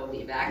like, I will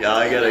be back. Yeah,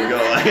 I gotta go.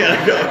 I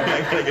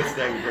gotta get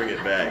snack and bring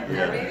it back.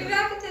 Yeah. Maybe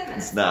back in 10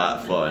 minutes. It's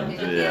not fun.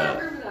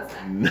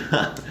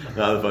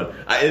 Not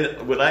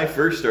fun. When I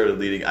first started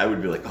leading, I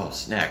would be like, oh,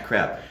 snack,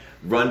 crap.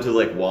 Run to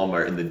like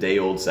Walmart in the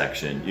day-old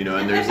section,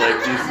 and there's like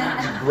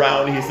these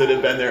brownies that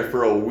have been there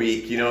for a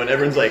week, and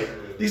everyone's like,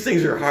 these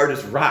things are hard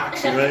as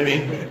rocks, you know what I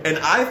mean? And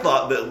I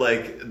thought that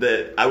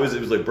it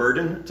was like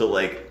burden to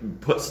like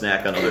put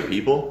snack on other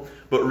people.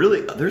 But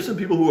really, there's some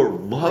people who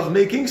love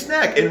making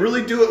snack and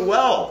really do it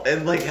well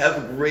and like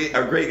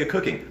are great at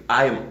cooking.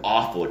 I am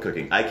awful at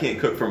cooking. I can't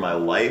cook for my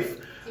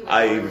life.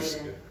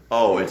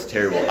 It's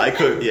terrible. I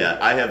cook. Yeah,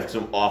 I have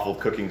some awful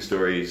cooking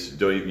stories. I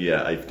don't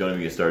even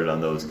get started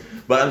on those.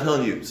 But I'm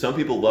telling you, some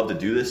people love to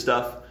do this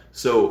stuff.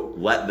 So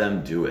let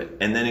them do it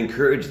and then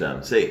encourage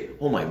them. Say,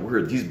 oh my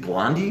word, these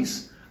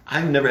blondies?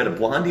 I've never had a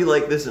blondie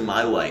like this in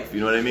my life. You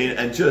know what I mean?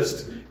 And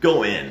just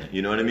go in,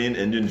 you know what I mean?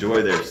 And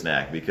enjoy their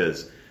snack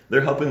because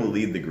they're helping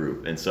lead the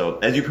group. And so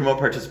as you promote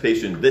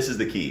participation, this is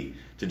the key.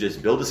 To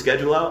just build a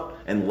schedule out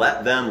and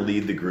let them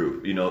lead the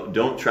group.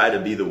 Don't try to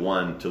be the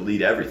one to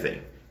lead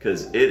everything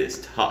because it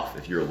is tough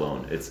if you're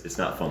alone. It's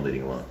not fun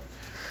leading alone.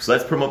 So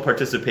let's promote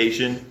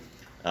participation.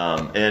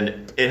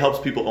 And it helps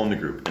people own the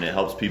group, and it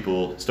helps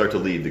people start to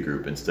lead the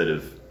group instead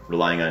of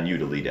relying on you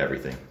to lead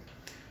everything.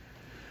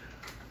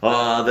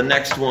 The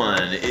next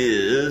one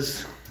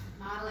is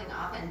modeling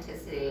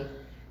authenticity.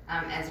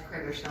 As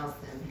Craig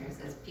Schnelson here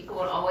says, people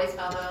would always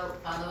follow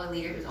a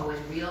leader who's always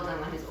real than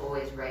one who's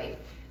always right.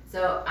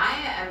 So I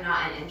am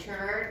not an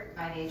introvert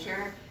by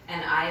nature,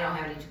 and I don't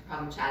have any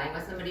problem chatting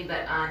with somebody.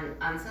 But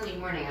on Sunday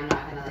morning, I'm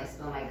not gonna like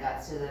spill my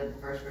guts to the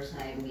first person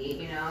I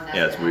meet.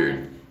 That's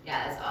weird.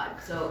 Yeah, that's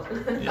odd. So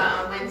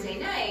on Wednesday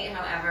night,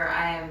 however,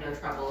 I have no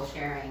trouble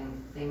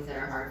sharing things that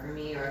are hard for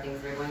me or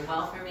things that are going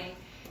well for me.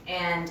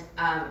 And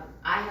I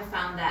have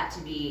found that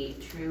to be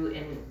true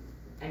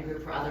in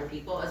group for other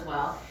people as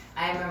well.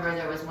 I remember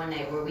there was one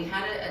night where we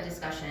had a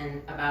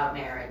discussion about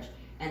marriage,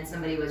 and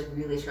somebody was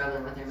really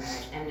struggling with their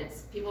marriage, and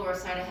people were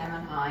sort of hem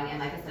and hawing, and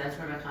like I said, I'm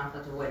sort of a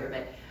conflict avoider,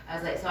 but I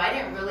was like, so I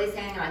didn't really say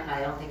anything. I thought,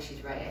 I don't think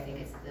she's right. I think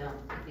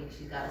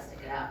she's got to stick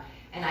it out.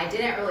 And I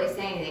didn't really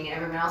say anything, and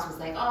everyone else was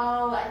like,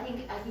 "Oh, I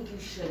think you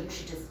should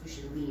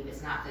leave.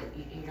 It's not that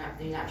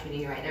they're not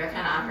treating you right." They were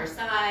kind of on her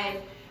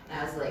side, and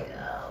I was like,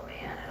 "Oh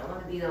man, I don't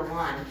want to be the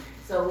one."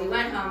 So we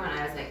went home, and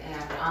I was like,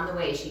 but on the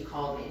way, she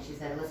called me and she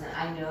said, "Listen,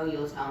 I know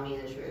you'll tell me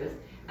the truth,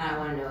 and I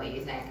want to know what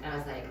you think." And I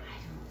was like, "I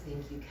don't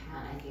think you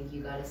can. I think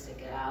you got to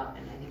stick it out,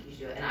 and I think you should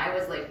do it." And I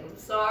was like, "I'm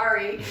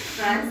sorry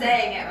for not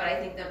saying it, but I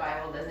think the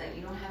Bible doesn't.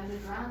 You don't have any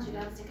grounds. You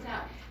got to stick it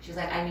out." She was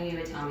like, "I knew you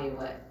would tell me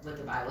what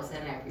the Bible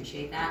said, and I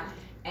appreciate that."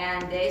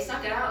 And they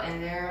stuck it out,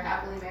 and they're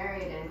happily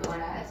married and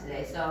going at it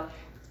today. So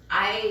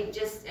I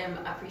just am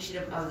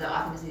appreciative of the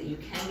authenticity that you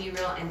can be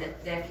real, and that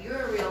if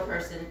you're a real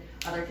person,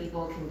 other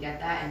people can get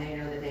that, and they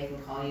know that they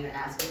can call you and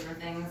ask you for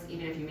things,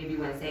 even if you maybe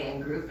wouldn't say it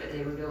in group, but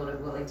they would be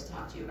willing to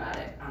talk to you about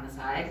it on the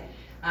side.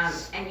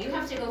 And you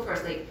have to go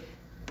first. Like,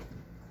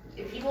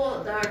 if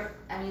people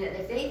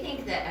if they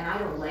think that, and I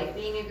don't like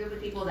being in a group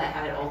of people that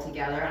have it all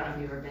together. I don't know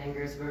if you've ever been in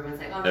groups where everyone's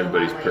like, "Oh, no,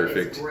 everybody's my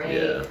perfect. It's great.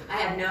 Yeah. I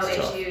have no It's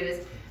issues."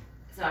 Tough.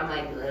 So I'm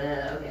like,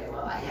 okay,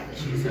 well, I have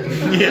issues.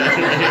 Yeah.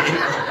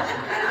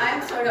 And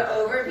I'm sort of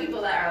over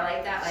people that are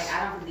like that. Like,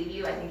 I don't believe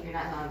you. I think you're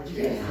not telling the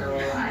truth.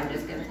 So I'm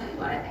just going to tell you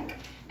what I think.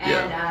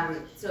 And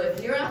so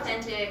if you're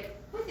authentic,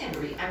 within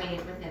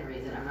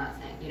reason, I'm not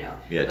saying,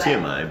 Yeah, but,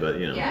 TMI, but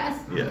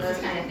Yes, those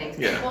kind of things.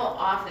 Yeah. People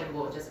often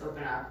will just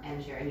open up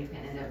and share, and you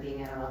can end up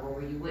being at a level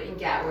where you wouldn't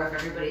get, where if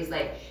everybody's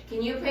like,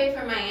 "Can you pray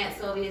for my Aunt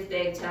Sylvia's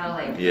big toe?"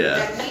 Like,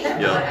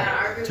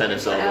 our group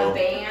tennis put elbow. a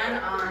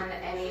ban on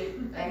any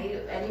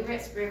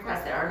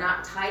requests that are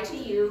not tied to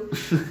you.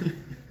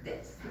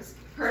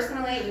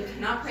 Personally, you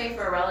cannot pray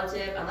for a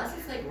relative unless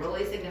it's like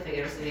really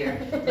significant or severe.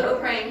 No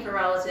praying for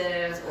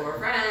relatives or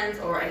friends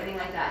or anything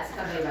like that. It's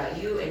something about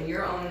you and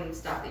your own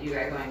stuff that you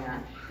got going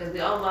on. Because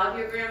we all love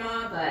your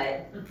grandma,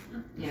 but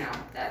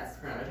that's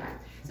for another time.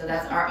 So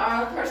that's our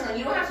own personal.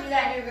 You don't have to do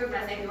that in your group.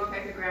 I'm not saying you won't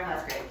pray for your grandma.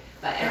 That's great.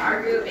 But in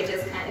our group, it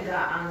just kind of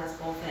got on this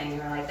whole thing.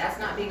 We're like, that's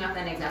not being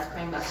authentic. That's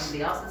praying about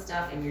somebody else's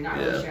stuff, and you're not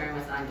really sharing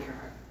what's on your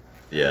heart.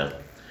 Yeah.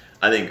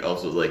 I think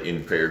also like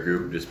in prayer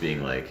group, just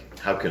being like,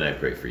 how can I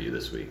pray for you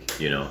this week?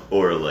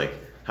 Or like,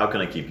 how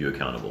can I keep you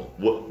accountable?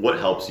 What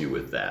helps you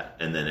with that?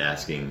 And then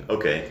asking,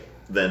 okay,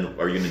 then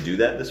are you going to do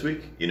that this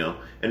week? And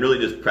really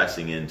just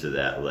pressing into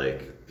that,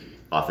 like,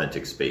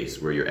 authentic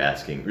space where you're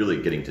asking,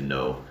 really getting to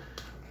know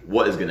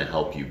what is going to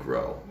help you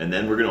grow. And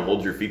then we're going to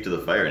hold your feet to the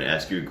fire and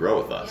ask you to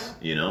grow with us,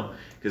 you know?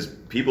 Because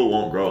people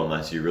won't grow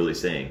unless you're really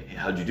saying, hey,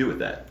 how'd you do with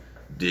that?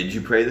 Did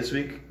you pray this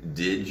week?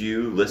 Did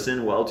you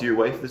listen well to your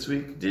wife this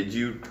week? Did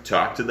you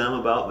talk to them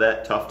about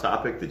that tough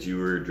topic that you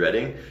were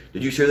dreading?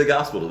 Did you share the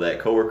gospel to that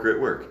coworker at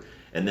work?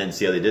 And then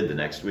see how they did the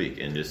next week.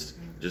 And just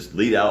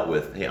lead out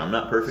with, hey, I'm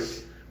not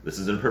perfect. This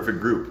is an imperfect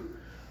group,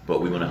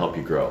 but we want to help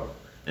you grow.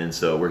 And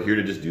so we're here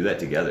to just do that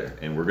together.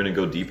 And we're going to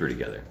go deeper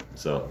together.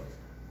 So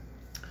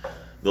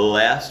the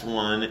last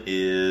one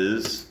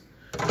is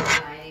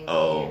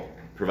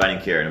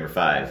providing care. Number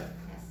 5.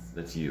 Yes.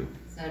 That's you.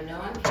 So no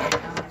one cares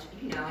how much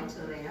you know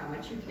until they know how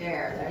much you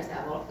care. There's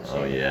that little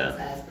cliche that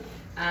says.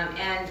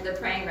 And the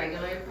praying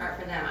regularly part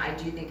for them, I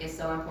do think is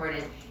so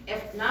important.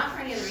 If not for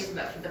any other reason,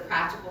 but for the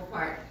practical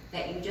part,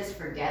 that you just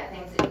forget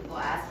things that people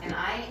ask. And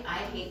I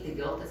hate the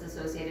guilt that's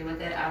associated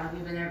with it. I don't know if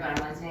you've been there, but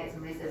on Wednesday night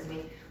somebody says to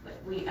me,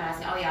 I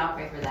say, oh yeah, I'll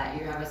pray for that.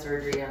 You have a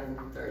surgery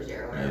on Thursday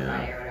or whatever,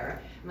 Friday or whatever.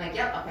 I'm like,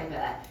 yep, I'll pray for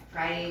that.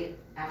 Friday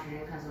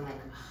afternoon comes, I'm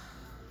like,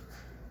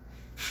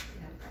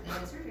 they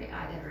had surgery.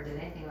 I never did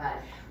anything about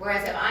it.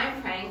 Whereas if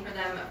I'm praying for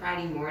them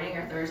Friday morning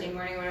or Thursday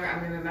morning or whatever, I'm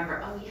going to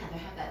remember, oh yeah, they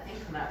have that thing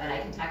coming up, and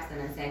I can text them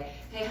and say,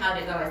 hey, how'd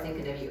it go? I was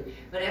thinking of you.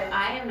 But if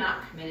I am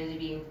not committed to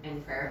being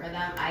in prayer for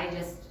them, I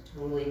just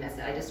totally miss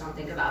it. I just don't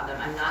think about them.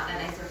 I'm not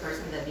that nicer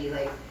person to be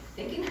like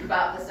thinking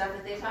about the stuff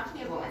that they talk to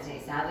me about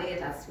Wednesday. Sadly,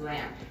 that's who I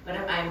am. But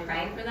if I'm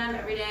praying for them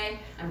every day,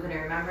 I'm going to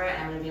remember it.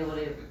 I'm going to be able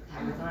to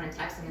have my phone and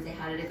text them and say,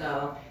 how did it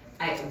go?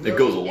 It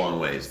goes a long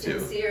ways too.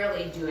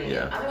 Sincerely doing it.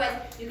 Otherwise,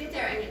 you get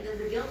there and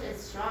the guilt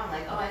is strong.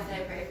 Like, oh, I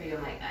said I prayed for you.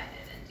 I'm like, I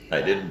didn't do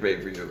that. I didn't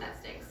pray for you. That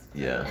stinks.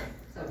 Yeah.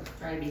 So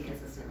try to be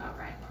consistent about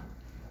praying for them.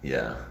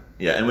 Yeah.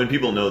 Yeah. And when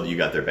people know that you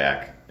got their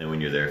back and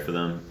when you're there for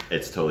them,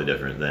 it's totally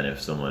different than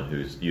if someone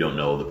you don't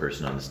know the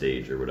person on the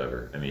stage or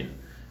whatever. I mean,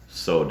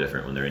 so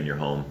different when they're in your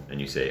home and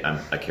you say,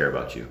 I care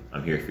about you.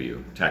 I'm here for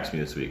you. Text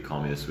me this week.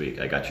 Call me this week.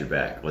 I got your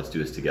back. Let's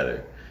do this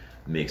together.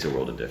 It makes a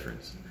world of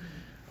difference.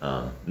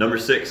 Number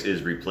 6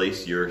 is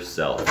replace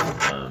yourself.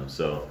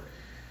 So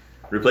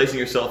replacing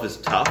yourself is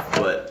tough,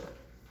 but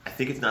I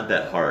think it's not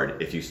that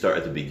hard if you start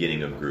at the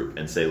beginning of group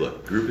and say,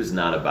 look, group is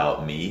not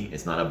about me.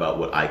 It's not about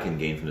what I can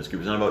gain from this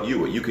group. It's not about you,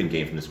 what you can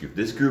gain from this group.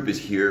 This group is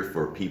here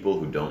for people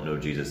who don't know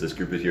Jesus. This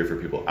group is here for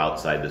people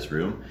outside this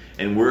room.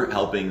 And we're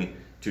helping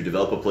to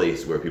develop a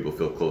place where people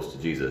feel close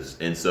to Jesus.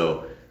 And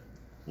so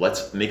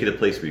let's make it a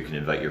place where you can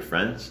invite your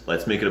friends.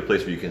 Let's make it a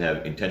place where you can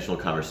have intentional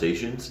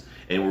conversations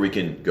and where we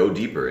can go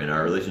deeper in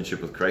our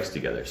relationship with Christ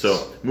together.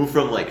 So move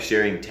from like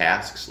sharing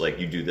tasks, like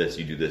you do this,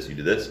 you do this, you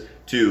do this,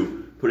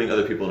 to putting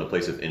other people in a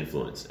place of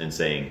influence and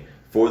saying,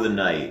 for the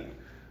night,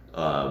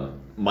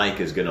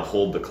 Mike is going to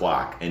hold the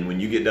clock. And when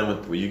you get done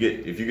with,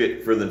 if you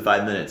get further than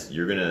 5 minutes,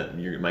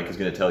 Mike is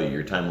going to tell you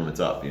your time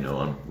limit's up,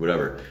 on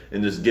whatever.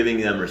 And just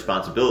giving them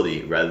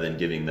responsibility rather than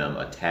giving them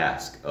a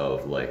task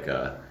of like,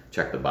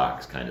 check the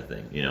box kind of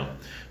thing,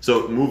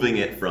 So moving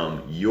it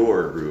from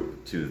your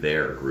group to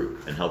their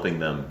group and helping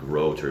them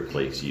grow to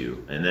replace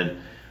you. And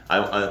then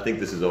I think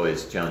this is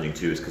always challenging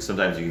too, is because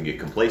sometimes you can get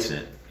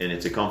complacent and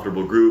it's a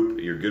comfortable group,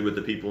 you're good with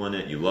the people in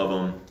it, you love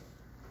them.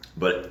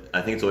 But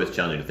I think it's always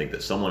challenging to think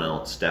that someone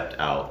else stepped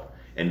out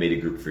and made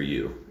a group for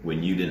you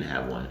when you didn't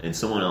have one. And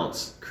someone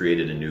else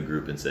created a new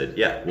group and said,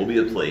 yeah, we'll be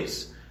a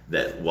place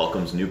that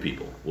welcomes new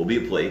people. We'll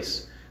be a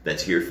place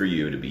that's here for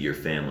you, to be your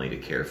family, to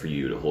care for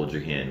you, to hold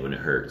your hand when it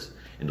hurts,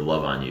 and to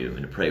love on you,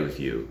 and to pray with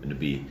you, and to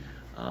be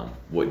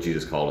what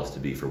Jesus called us to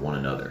be for one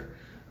another.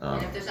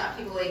 And if there's not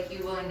people like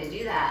you willing to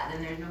do that,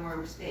 then there's no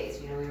more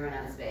space. We run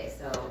out of space.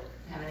 So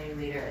having a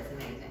new leader is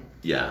amazing.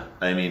 Yeah.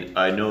 I mean,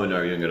 I know in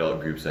our young adult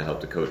groups, I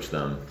help to coach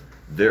them,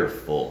 they're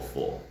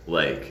full.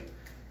 Like,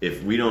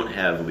 if we don't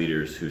have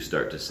leaders who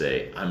start to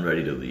say, I'm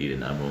ready to lead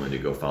and I'm willing to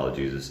go follow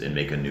Jesus and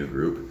make a new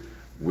group,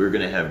 we're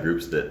going to have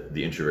groups that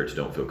the introverts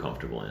don't feel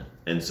comfortable in.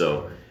 And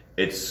so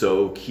it's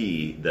so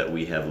key that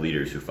we have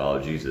leaders who follow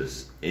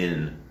Jesus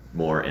in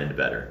more and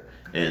better.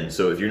 And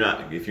so if you're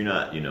not,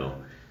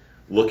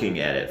 looking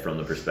at it from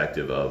the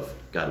perspective of,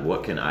 God,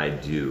 what can I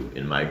do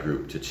in my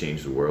group to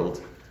change the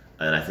world?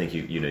 And I think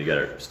you got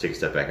to just take a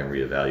step back and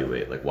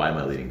reevaluate, like, why am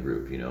I leading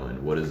group,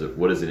 and what is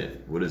in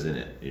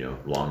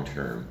it, long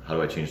term? How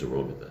do I change the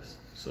world with this?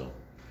 So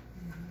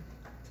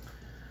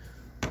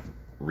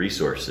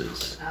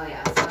resources. Oh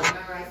yeah, so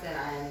remember I said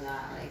I'm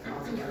not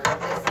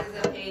altogether. This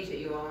is a page that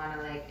you all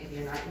want to if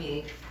you're not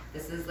me,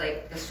 this is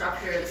the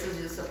structure, this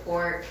is the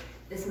support.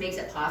 This makes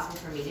it possible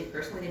for me to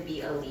personally to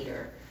be a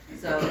leader.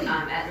 So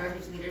at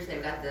Northridge Leaders,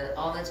 they've got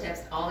all the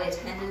tips, all the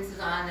attendance is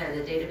on there,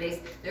 the database.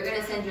 They're going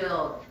to send you a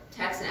little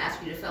text and ask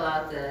you to fill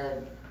out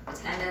the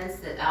attendance.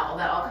 That all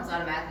comes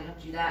automatically. You don't have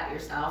to do that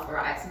yourself.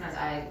 Or sometimes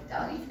I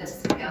delegate to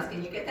somebody else.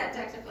 Can you get that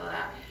text to fill it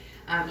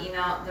out?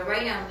 Email. The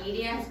Right Now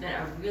Media has been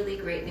a really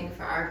great thing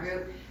for our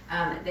group.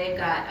 They've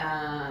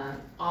got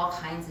all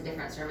kinds of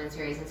different sermon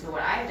series. And so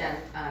what I've done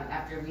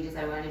after we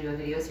decided we wanted to do a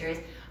video series,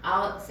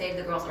 I'll say to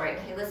the girls, all right,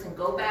 hey, listen,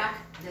 go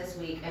back this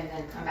week and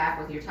then come back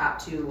with your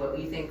top 2, what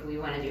you think we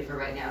want to do for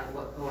right now,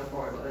 going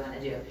forward, what we want to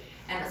do.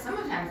 And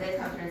sometimes they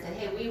come through and say,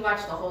 hey, we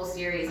watched the whole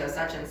series of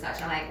such and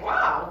such. I'm like,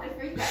 wow, good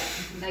for you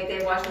guys. Like,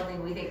 they watched the whole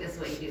thing, we think this is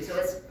what you do. So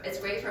it's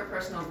great for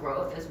personal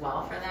growth as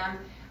well for them.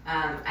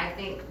 I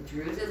think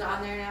Drew's is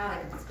on there now.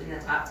 Like, it's been in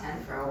the top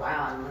 10 for a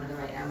while on one of the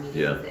Right Now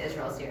meetings, the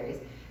Israel series.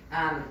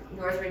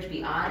 Northridge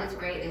Beyond is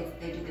great.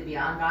 They do the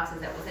Beyond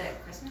boxes. Was it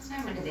at Christmas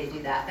time? When did they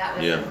do that? That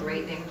was a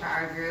great thing for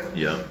our group.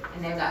 Yeah.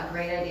 And they've got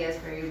great ideas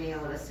for you being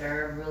able to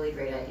serve, really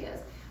great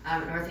ideas.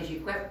 Northridge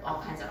Equip,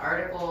 all kinds of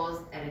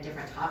articles and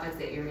different topics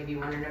that you're maybe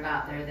wondering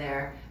about, they're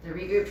there. The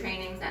regroup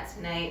trainings, that's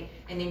tonight.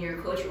 And then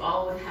your coach, you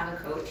all would have a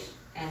coach,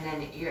 and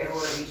then you're able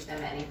to reach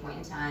them at any point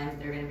in time.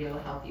 They're going to be able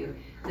to help you.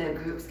 The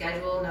group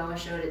schedule, Noah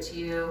showed it to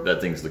you.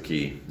 That thing's the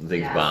key. The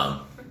thing's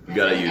bomb. You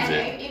gotta use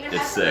it. Even it's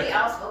have sick. Somebody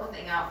else fill the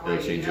thing out for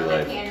It'll you. change You know, your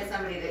like life. hand to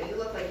somebody that you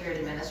look like you're an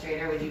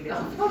administrator. Would you be able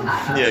to fill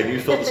that out? Yeah, can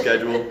you fill the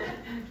schedule?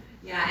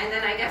 Yeah, and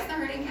then I guess the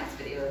Herding Cats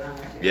video is on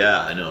there too.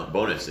 Yeah, I know.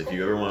 Bonus, if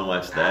you ever want to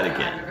watch that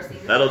again. I've never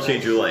seen That'll that.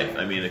 change your life.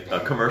 I mean, a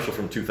commercial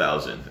from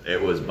 2000.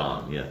 It was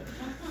bomb, yeah.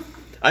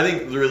 I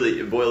think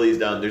really, boil these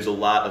down, there's a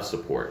lot of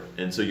support.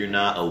 And so you're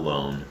not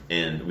alone.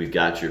 And we've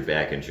got your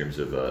back in terms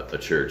of a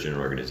church and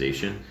an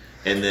organization.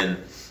 And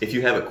then if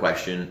you have a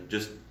question,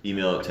 just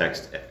email,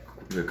 text,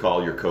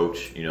 call your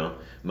coach. You know,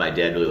 my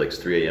dad really likes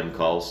 3 a.m.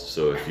 calls.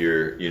 So if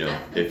you're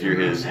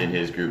in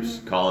his groups,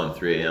 call him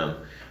 3 a.m.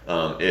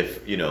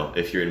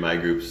 If you're in my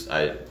groups,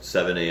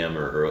 7 a.m.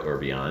 or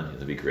beyond,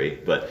 that'd be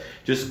great. But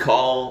just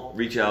call,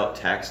 reach out,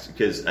 text,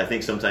 because I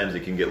think sometimes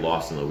it can get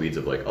lost in the weeds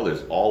of like, oh,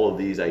 there's all of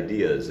these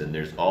ideas and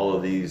there's all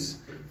of these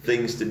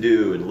things to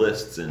do and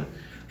lists. And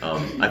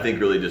I think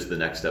really just the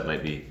next step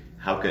might be,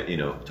 how can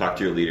talk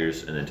to your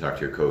leaders and then talk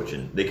to your coach,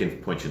 and they can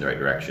point you in the right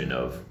direction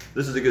of,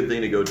 this is a good thing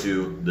to go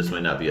to, this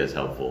might not be as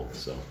helpful.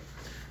 So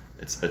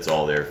it's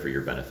all there for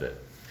your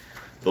benefit.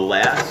 The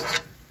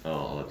last,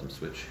 I'll let them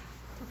switch.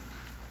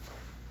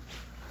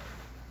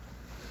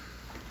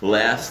 The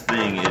last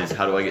thing is,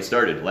 how do I get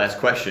started? Last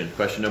question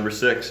number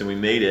 6, and we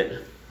made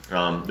it.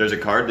 There's a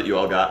card that you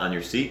all got on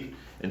your seat,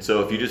 and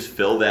so if you just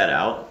fill that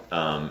out,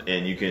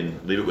 and you can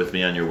leave it with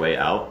me on your way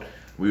out,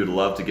 we would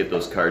love to get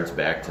those cards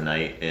back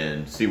tonight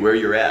and see where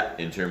you're at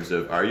in terms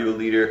of, are you a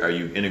leader? Are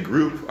you in a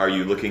group? Are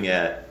you looking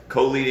at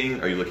co-leading?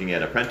 Are you looking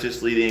at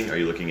apprentice leading? Are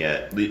you looking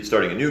at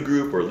starting a new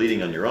group or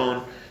leading on your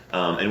own?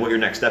 And what your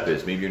next step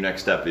is. Maybe your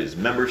next step is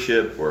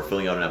membership or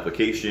filling out an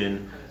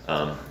application.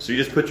 So you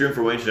just put your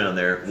information on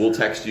there. We'll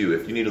text you.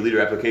 If you need a leader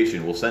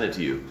application, we'll send it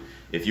to you.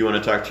 If you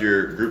want to talk to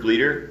your group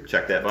leader,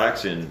 check that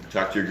box and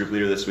talk to your group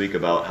leader this week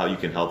about how you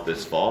can help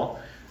this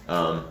fall.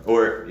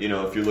 Or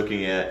if you're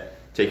looking at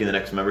taking the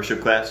next membership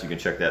class, you can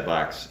check that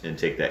box and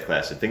take that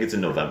class. I think it's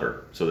in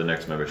November. So the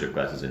next membership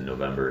class is in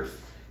November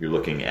if you're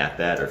looking at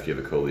that, or if you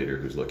have a co-leader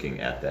who's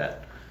looking at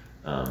that.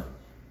 All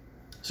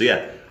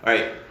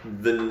right.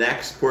 The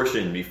next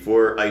portion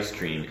before ice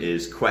cream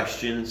is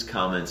questions,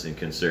 comments, and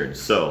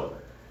concerns. So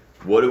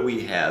what do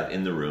we have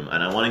in the room?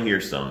 And I want to hear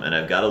some. And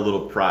I've got a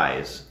little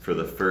prize for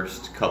the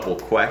first couple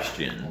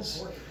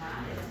questions.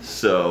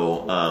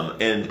 So,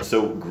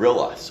 so grill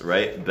us,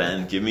 right?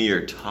 Ben, give me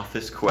your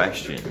toughest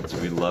questions.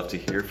 We'd love to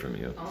hear from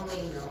you.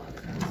 Only Noah.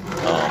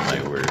 Oh,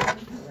 my word.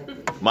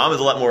 Mom has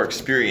a lot more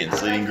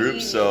experience leading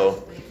groups,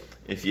 so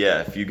if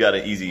you got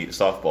an easy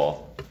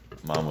softball,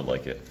 Mom would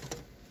like it.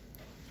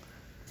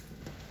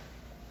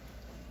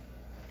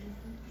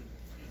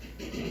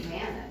 If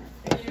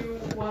you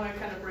want to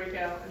kind of break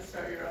out and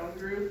start your own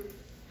group,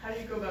 how do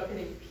you go about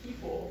getting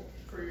people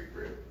for your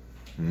group?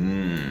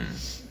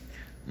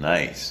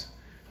 Nice.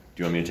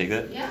 Do you want me to take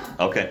that? Yeah.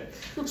 Okay.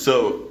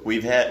 So we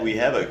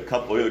have a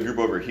group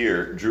over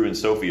here. Drew and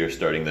Sophie are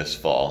starting this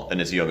fall, and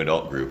it's a young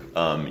adult group.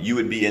 You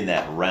would be in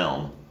that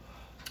realm.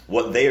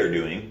 What they are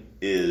doing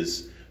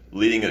is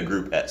leading a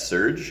group at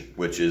Surge,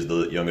 which is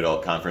the young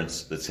adult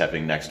conference that's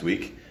happening next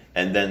week,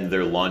 and then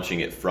they're launching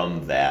it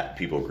from that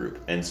people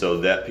group. And so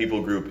that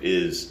people group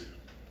is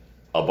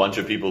a bunch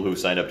of people who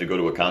signed up to go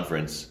to a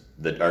conference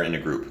that are in a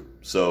group.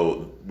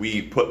 So we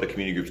put the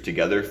community groups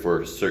together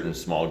for certain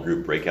small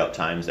group breakout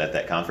times at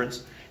that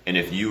conference. And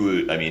if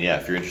you're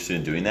interested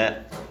in doing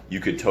that, you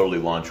could totally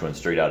launch one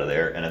straight out of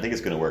there. And I think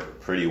it's going to work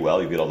pretty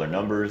well. You get all their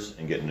numbers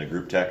and get in a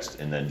group text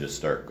and then just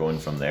start going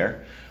from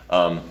there.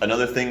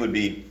 Another thing would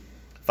be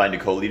find a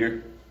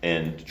co-leader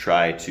and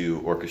try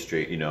to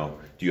orchestrate,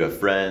 do you have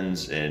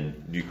friends and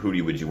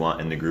would you want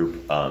in the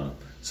group?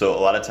 So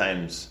a lot of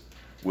times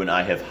when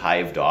I have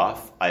hived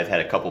off, I've had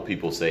a couple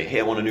people say, hey,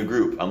 I want a new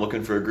group. I'm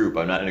looking for a group.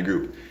 I'm not in a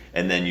group.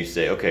 And then you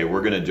say, okay,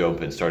 we're going to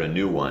jump and start a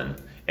new one.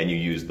 And you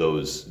use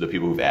the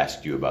people who've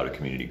asked you about a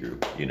community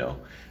group,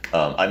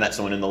 I met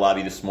someone in the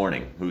lobby this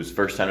morning who's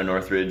first time in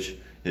Northridge.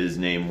 His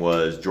name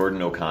was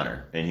Jordan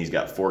O'Connor, and he's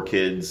got 4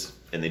 kids,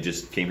 and they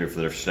just came here for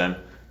their first time.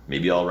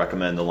 Maybe I'll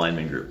recommend the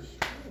lineman group.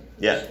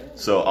 Yeah,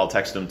 so I'll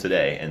text them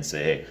today and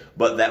say, hey,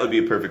 but that would be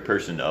a perfect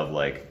person of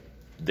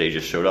they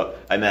just showed up.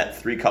 I met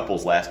 3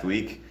 couples last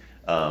week.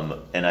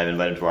 And I've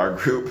invited to our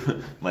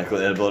group, Michael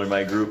and Annabelle are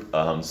my group.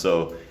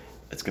 So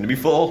It's going to be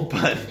full,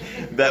 but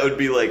that would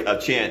be like a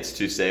chance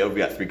to say, oh, we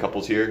got 3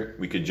 couples here.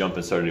 We could jump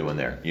and start a new one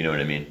there. You know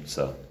what I mean?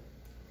 So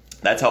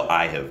that's how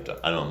I have done.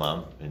 I don't know,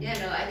 Mom. Yeah,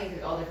 no, I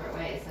think all different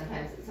ways.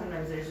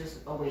 Sometimes there's just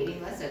a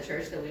waiting list at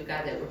church that we've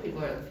got that where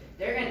people are,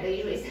 they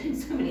usually send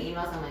so many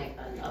emails. I'm like,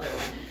 another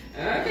one.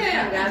 Okay,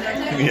 I'm glad they're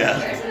texting. Yeah.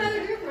 There's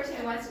another group person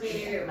who wants to be in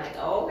your group. I'm like,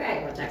 oh,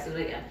 okay, we'll text it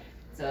again.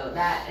 So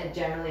that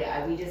generally,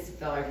 we just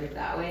fill our group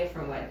that way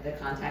from what the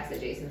contacts that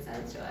Jason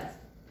sends to us.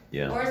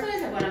 Yeah. Or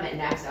sometimes when I'm at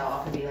Next, I'll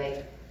often be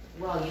like,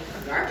 well, you can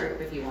come to our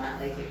group if you want,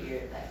 like if you're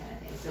that kind of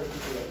thing. So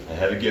I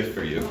have a gift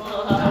for you.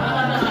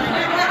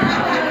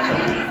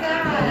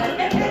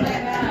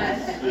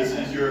 This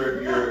is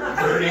your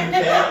herding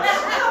cats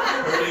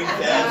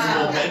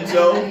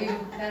memento.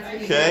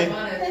 Okay.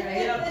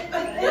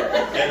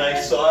 And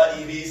I saw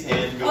Evie's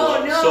hand go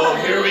up. no. So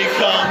here we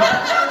come.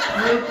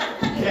 Group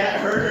cat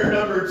herder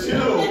number 2.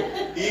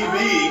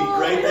 Evie,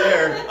 right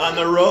there on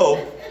the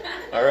row.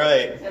 All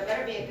right. So it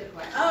better be a good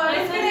question. Oh,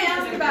 I was going to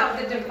ask about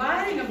the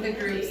dividing of the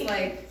groups.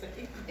 Like,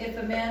 if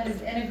a man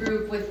is in a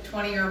group with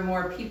 20 or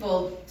more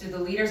people, do the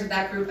leaders of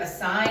that group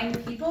assign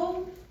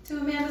people to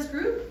Amanda's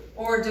group?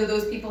 Or do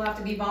those people have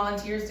to be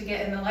volunteers to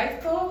get in the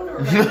lifeboat?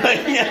 Or It's a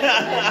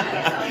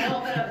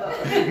little bit of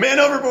both. Man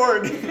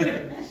overboard.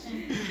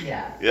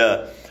 Yeah.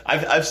 Yeah,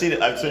 I've seen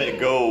it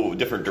go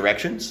different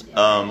directions.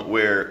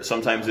 Where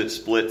sometimes it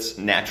splits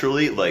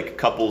naturally, like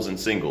couples and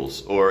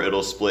singles, or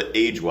it'll split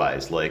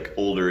age-wise, like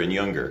older and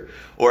younger.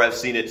 Or I've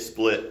seen it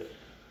split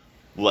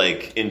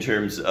like in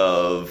terms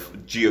of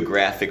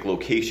geographic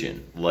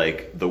location,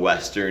 like the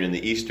Western and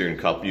the Eastern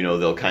couple. You know,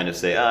 they'll kind of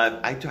say,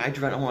 I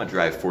don't want to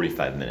drive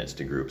 45 minutes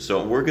to group,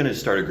 so we're going to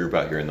start a group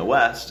out here in the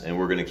West, and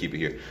we're going to keep it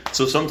here.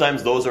 So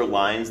sometimes those are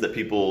lines that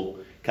people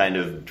kind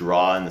of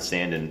draw in the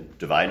sand and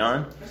divide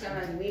on. For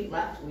sometimes we've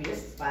left, we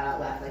just flat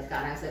out left. Like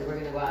Scott and I said, we're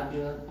gonna go out and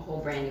do a whole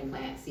brand new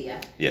plant. See ya.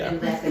 Yeah. And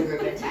left the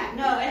group intact.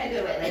 No, in a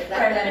good way. Like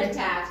left them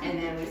intact,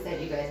 and then we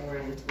said, you guys, we're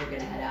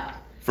gonna head out.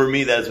 For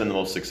me, that has been the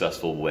most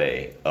successful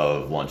way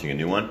of launching a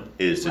new one,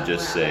 is to Well,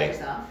 just we're not by say,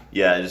 yourself.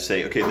 yeah, just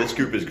say, okay, this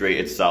group is great,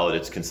 it's solid,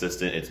 it's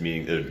consistent, it's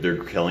meeting,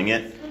 they're killing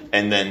it,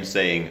 and then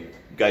saying,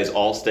 guys,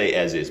 all stay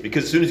as is.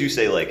 Because as soon as you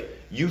say, like,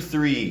 you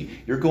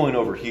 3, you're going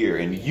over here,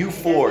 and you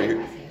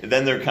 4,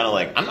 then they're kind of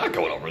like, I'm not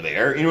going over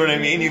there. You know what I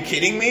mean? You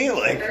kidding me?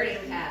 Like, Herding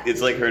cats.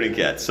 it's like herding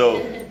cats.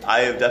 So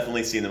I have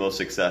definitely seen the most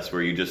success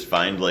where you just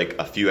find like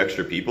a few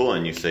extra people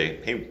and you say,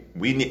 hey,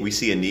 we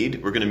see a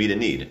need. We're going to meet a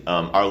need.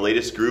 Our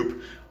latest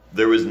group,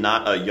 there was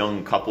not a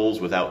young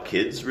couples without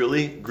kids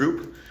really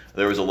group.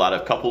 There was a lot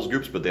of couples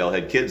groups, but they all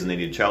had kids and they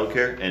needed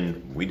childcare,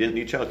 and we didn't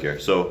need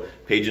childcare. So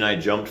Paige and I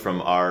jumped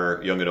from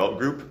our young adult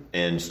group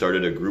and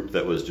started a group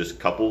that was just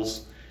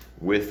couples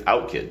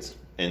without kids.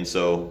 And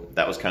so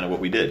that was kind of what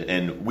we did.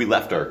 And we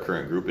left our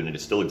current group, and it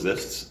still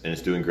exists, and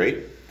it's doing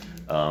great.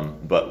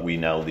 But we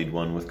now lead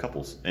one with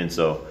couples. And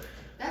so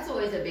That's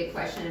always a big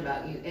question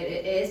about you.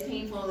 It is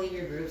painful to leave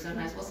your group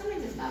sometimes. Well,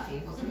 sometimes it's not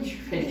painful. Sometimes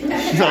you're pretty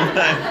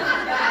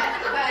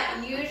sad.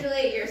 but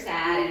usually you're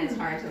sad and it's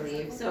hard to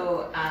leave.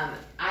 So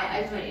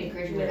I just want to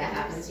encourage you when that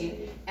happens to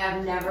you.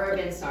 I've never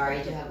been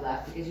sorry to have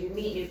left, because you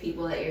meet new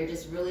people that you're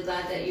just really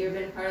glad that you've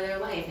been part of their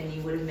life, and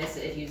you would have missed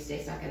it if you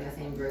stay stuck in the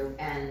same group.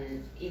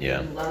 And even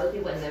if you love the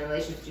people and the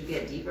relationships do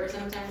get deeper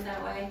sometimes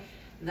that way.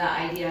 The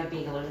idea of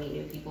being able to meet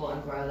new people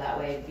and grow that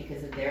way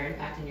because of their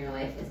impact in your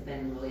life has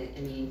been really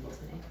meaningful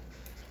to me.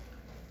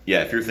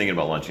 yeah, if you're thinking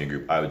about launching a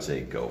group, I would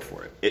say go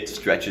for it. It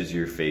stretches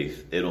your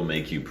faith. It'll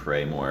make you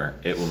pray more.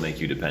 It will make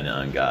you dependent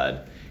on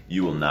God.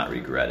 You will not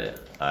regret it.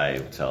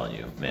 I'm telling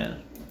you,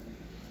 man.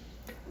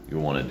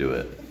 You'll want to do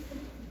it.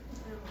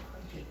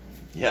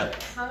 Yeah.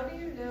 How do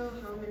you know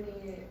how many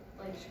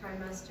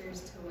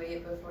trimesters to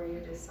wait before you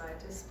decide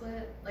to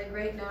split? Like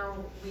right now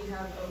we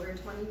have over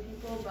 20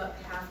 people, but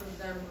half of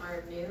them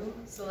are new.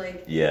 So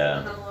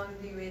how long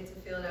do you wait to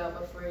fill it out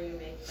before you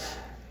make that?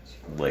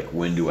 Like,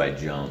 when do I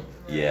jump?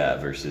 Yeah,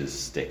 versus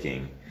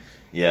sticking.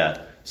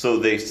 Yeah. So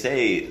they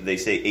say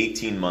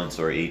 18 months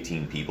or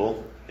 18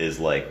 people is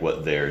like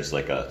what there's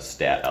like a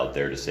stat out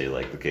there to say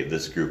like, okay,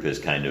 this group has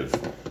kind of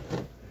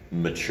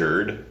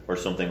matured or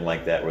something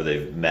like that, where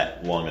they've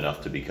met long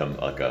enough to become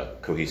like a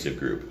cohesive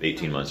group.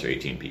 18 months or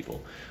 18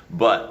 people.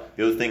 But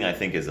the other thing I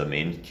think is the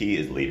main key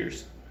is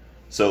leaders.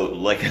 So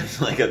like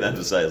I've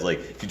emphasized, like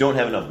if you don't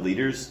have enough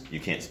leaders, you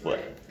can't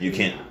split. You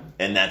can't.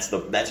 And that's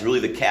really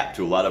the cap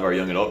to a lot of our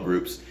young adult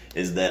groups,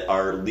 is that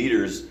our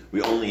leaders,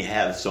 we only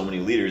have so many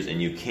leaders,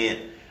 and you can't,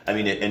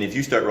 and if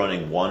you start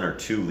running 1 or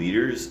 2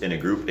 leaders in a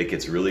group, it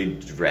gets really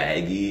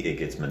draggy, it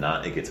gets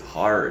monotonous, it gets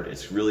hard.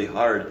 It's really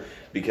hard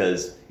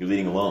because you're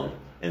leading alone.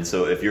 And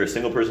so if you're a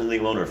single person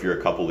leading alone, or if you're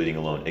a couple leading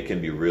alone, it can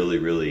be really,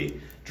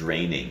 really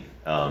draining.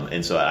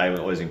 And so I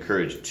always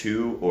encourage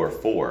 2 or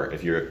 4.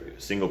 If you're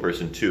a single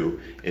person, 2.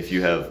 If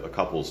you have a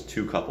couples,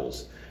 2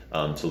 couples.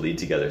 To lead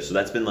together. So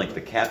that's been like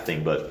the cap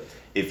thing. But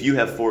if you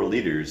have 4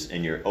 leaders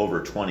and you're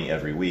over 20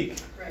 every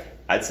week, right,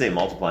 I'd say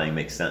multiplying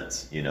makes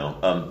sense,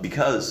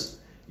 because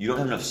you don't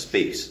have enough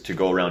space to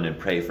go around and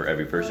pray for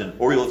every person,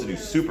 or you'll have to do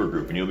super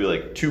group, and you'll be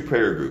like 2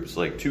 prayer groups,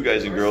 like 2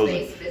 guys and girls.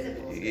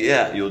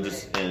 Yeah, you'll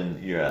just,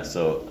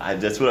 so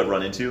that's what I've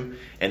run into,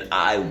 and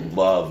I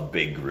love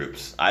big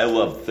groups. I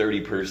love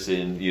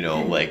 30-person,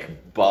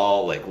 like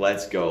ball, like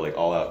let's go, like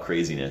all out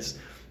craziness.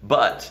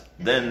 But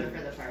then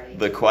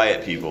the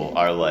quiet people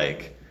are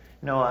like,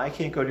 no, I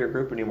can't go to your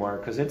group anymore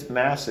because it's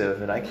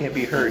massive and I can't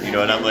be hurt, and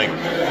I'm like,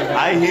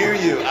 I hear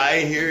you,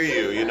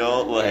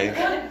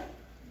 like,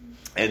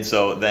 and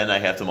so then I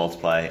have to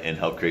multiply and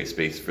help create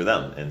space for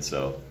them, and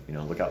so,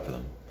 look out for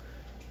them.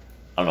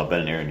 I don't know,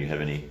 Ben and Aaron, do you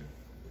have any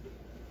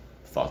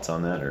thoughts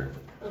on that, or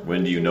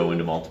when do you know when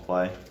to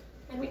multiply?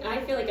 I mean,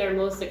 I feel like our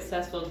most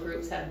successful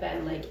groups have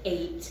been like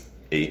 8.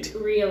 8?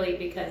 Really,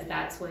 because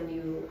that's when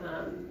you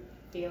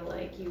feel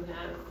like you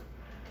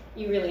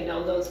really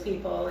know those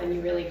people and you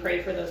really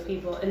pray for those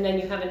people, and then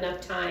you have enough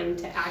time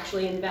to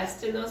actually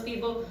invest in those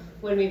people.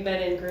 When we've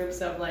been in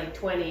groups of like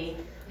 20,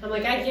 I'm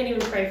like, I can't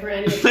even pray for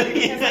any of you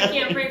because I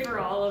can't pray for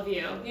all of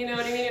you. You know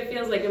what I mean? It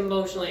feels like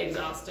emotionally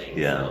exhausting.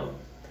 Yeah. So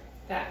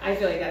I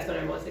feel like that's when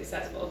I'm most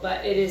successful.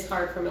 But it is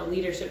hard from a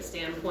leadership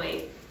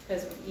standpoint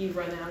because you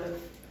run out of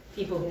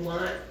people who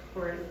want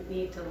or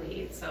need to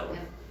lead. So yeah.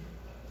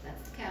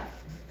 That's the cap.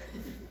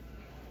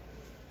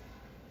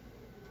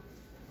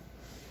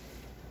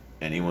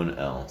 Anyone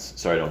else?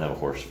 Sorry, I don't have a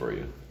horse for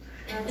you.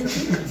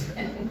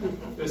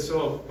 This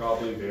will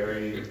probably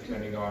vary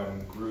depending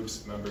on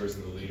groups, members,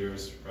 and the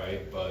leaders,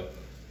 right? But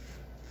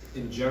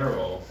in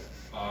general,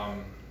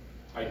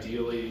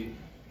 ideally,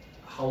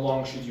 how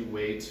long should you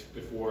wait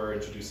before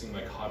introducing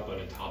like hot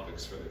button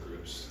topics for the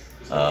groups?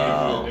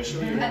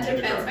 Initially, that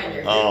depends on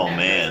your group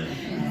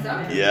man.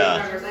 Some group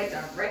members like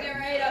to bring it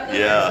right up the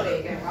next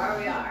week and where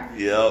we are.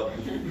 Yep.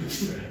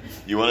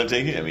 You want to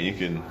take it? I mean, you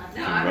can. No,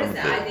 I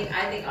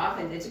think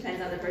often it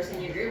depends on the person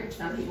in your group.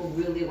 Some people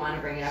really want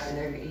to bring it up, and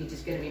you're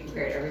just going to be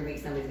prepared every week.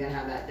 Somebody's going to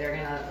have that. They're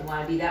going to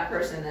want to be that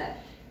person that,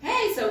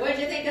 hey, so what'd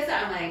you think of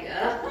that?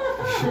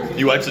 I'm like,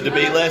 You watched the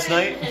debate last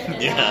night?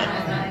 Yeah.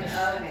 I'm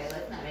like, okay,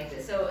 let's not make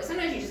this. So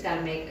sometimes you just got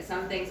to make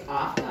some things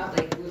off.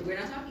 Like we're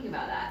not talking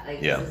about that. Like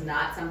this is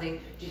not something.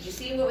 Did you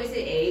see what we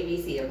say? A,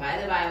 B, C.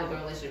 Apply the Bible,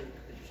 go to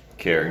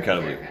care and kind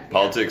of like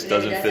politics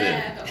doesn't fit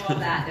in. All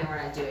that, then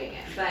we're not doing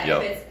it. But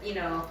if it's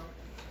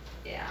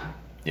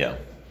yeah.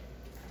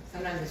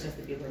 Sometimes it's just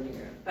the people in your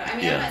group. But I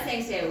mean, I'm not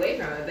saying stay away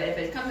from it, but if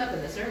it comes up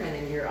in the sermon,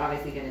 then you're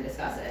obviously going to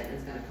discuss it, and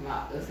it's going to come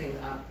up. Those things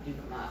do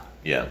come up.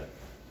 Yeah.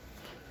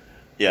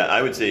 Yeah,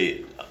 I would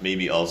say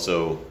maybe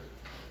also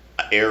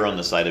err on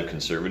the side of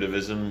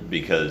conservatism,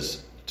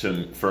 because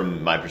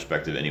from my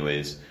perspective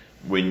anyways,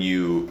 when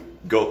you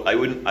go,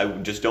 I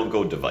just don't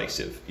go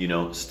divisive,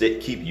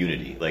 keep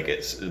unity. Like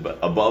it's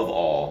above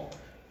all,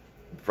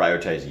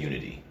 prioritize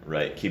unity,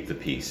 right? Keep the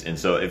peace. And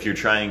so if you're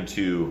trying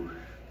to,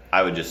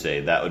 I would just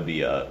say that would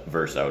be a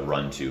verse I would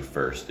run to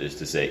first, is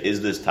to say,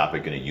 is this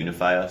topic going to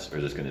unify us or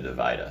is this going to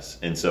divide us?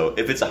 And so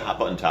if it's a hot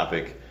button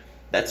topic,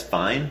 that's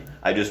fine.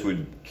 I just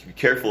would be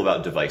careful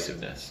about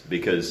divisiveness,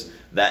 because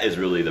that is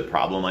really the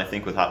problem, I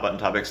think, with hot button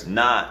topics.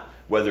 Not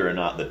whether or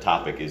not the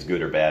topic is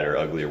good or bad or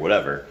ugly or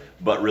whatever,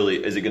 but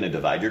really, is it going to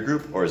divide your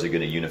group or is it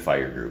going to unify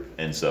your group?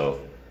 And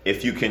so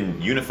if you can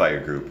unify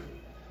your group,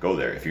 go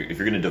there. If you're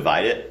going to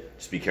divide it,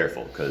 just be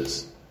careful,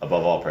 because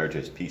above all,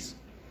 prioritize peace.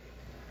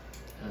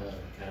 Kind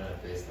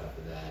of based off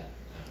of that,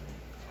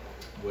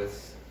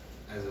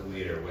 as a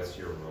leader, what's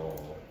your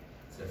role,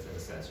 since in a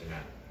sense you're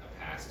not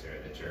a pastor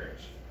at the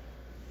church?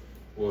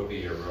 What would be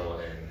your role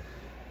in,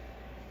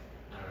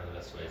 I don't know the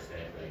best way to say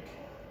it, like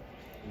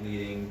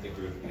leading the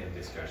group in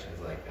discussions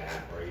like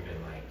that, or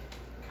even like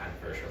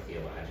controversial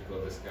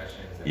theological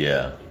discussions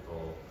that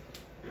people,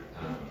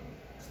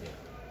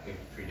 like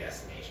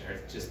predestination, or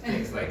just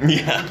things like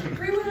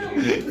free will.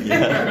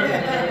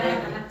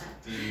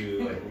 Do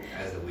you, like,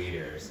 as a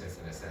leader, since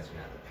in a sense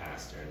you're not the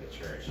pastor of the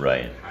church,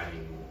 right? How do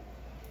you?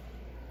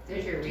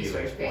 There's your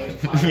research page.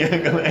 Go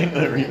ahead.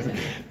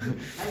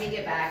 Let me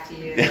get back to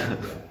you.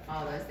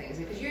 All those things,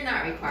 because you're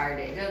not required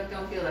to.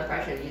 Don't feel the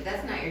pressure.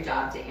 That's not your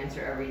job to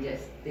answer every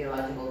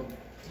theological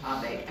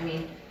topic. I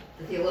mean,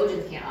 the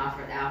theologians can't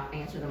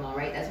answer them all,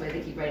 right? That's why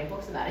they keep writing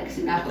books about it, because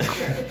they're not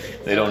sure.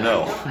 They don't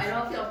know. I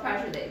don't feel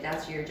pressure that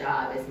that's your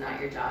job. It's not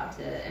your job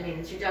to. I mean,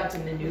 it's your job to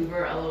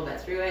maneuver a little bit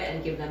through it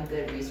and give them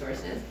good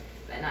resources,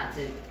 but not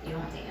to. You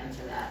don't have to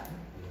answer that.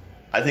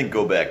 I think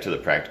go back to the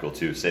practical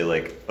too. Say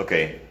like,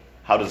 okay,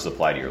 how does this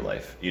apply to your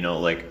life?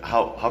 Like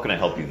how can I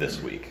help you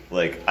this week?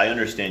 Like, I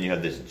understand you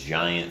have this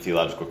giant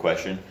theological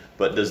question,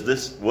 but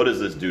what does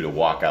this do to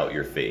walk out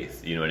your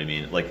faith? You know what I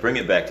mean? Like, bring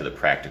it back to the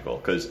practical,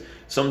 because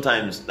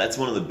sometimes that's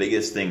one of the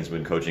biggest things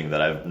when coaching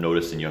that I've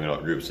noticed in young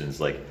adult groups,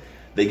 is like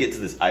they get to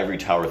this ivory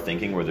tower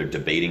thinking where they're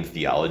debating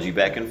theology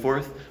back and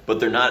forth, but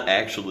they're not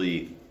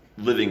actually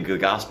living the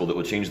gospel that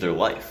will change their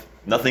life.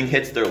 Nothing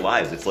hits their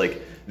lives. It's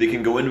like they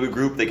can go into a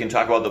group, they can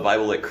talk about the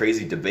Bible like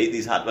crazy, debate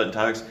these hot button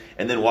topics,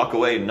 and then walk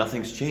away and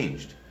nothing's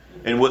changed.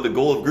 And what the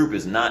goal of group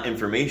is not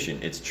information,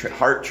 it's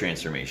heart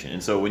transformation.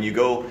 And so when you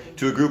go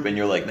to a group and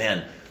you're like,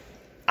 man,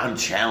 I'm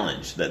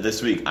challenged that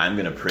this week I'm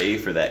going to pray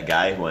for that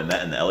guy who I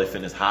met in the LA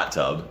Fitness hot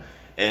tub,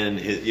 and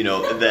his,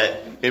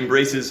 that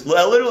embraces.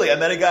 Literally, I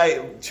met a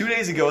guy 2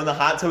 days ago in the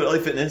hot tub at LA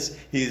Fitness.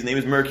 His name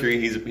is Mercury.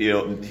 He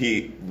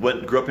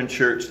grew up in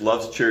church,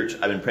 loves church.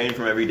 I've been praying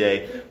for him every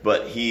day.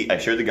 But I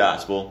shared the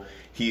gospel.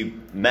 He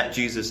met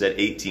Jesus at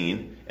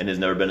 18 and has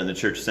never been in the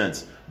church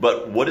since.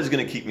 But what is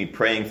going to keep me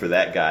praying for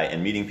that guy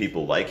and meeting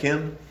people like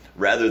him,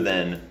 rather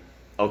than,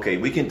 okay,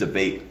 we can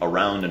debate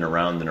around and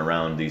around and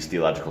around these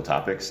theological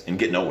topics and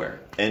get nowhere,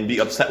 and be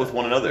upset with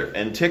one another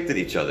and ticked at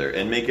each other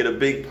and make it a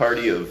big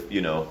party of,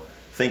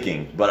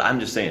 thinking. But I'm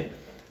just saying,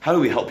 how do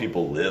we help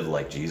people live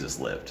like Jesus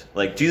lived?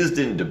 Like, Jesus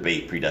didn't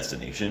debate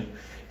predestination.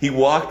 He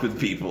walked with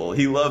people.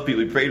 He loved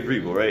people. He prayed for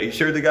people, right? He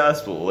shared the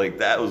gospel. Like,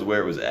 that was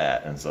where it was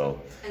at. And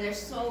there's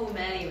so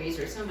many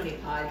resources, so many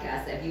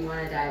podcasts that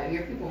if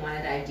your people want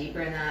to dive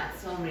deeper in that,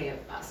 so many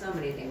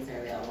things are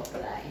available for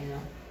that,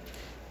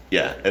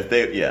 Yeah,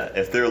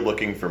 if they're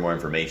looking for more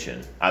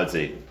information, I would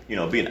say,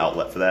 be an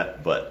outlet for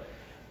that. But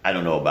I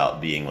don't know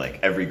about being like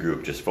every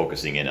group just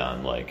focusing in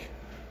on like,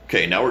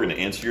 okay, now we're going to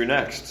answer your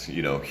next,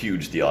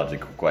 huge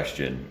theological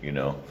question,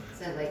 So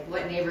like,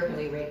 what neighbor can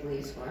we rake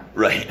leaves for?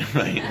 Right.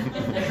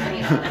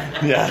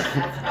 Yeah.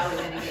 That's probably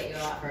going to get you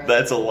a lot further.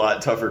 That's a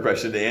lot tougher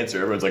question to answer.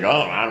 Everyone's like,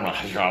 oh, I'm not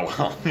sure.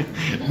 Well,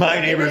 my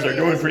neighbors are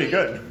doing pretty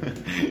good.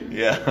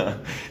 Yeah.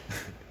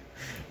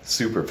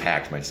 Super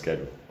packed my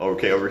schedule.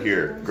 Okay, over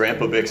here,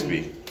 Grandpa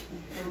Bixby.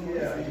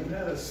 Yeah, you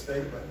had a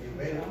statement. You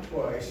made it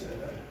twice. And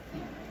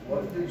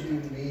what did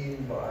you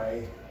mean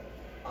by,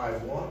 I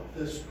want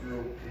this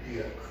group to be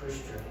a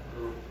Christian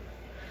group?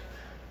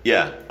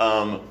 Yeah.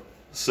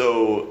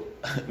 So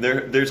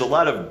there's a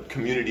lot of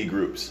community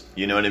groups.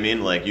 You know what I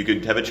mean? Like, you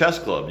could have a chess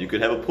club. You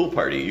could have a pool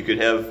party. You could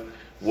have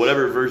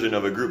whatever version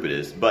of a group it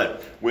is.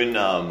 But when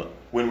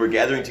we're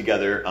gathering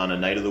together on a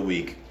night of the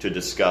week to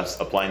discuss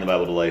applying the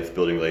Bible to life,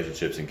 building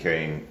relationships, and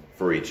caring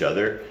for each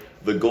other,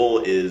 the goal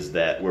is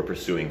that we're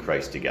pursuing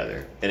Christ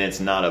together. And it's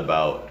not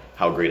about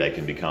how great I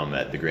can become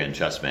at the Grand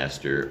Chess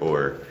Master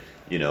or,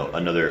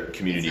 another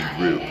community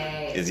group.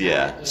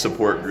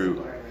 Support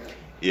group.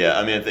 Yeah,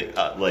 I mean, I think,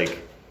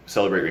 like,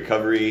 Celebrate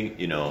Recovery,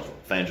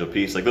 Financial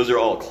Peace. Like, those are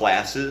all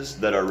classes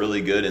that are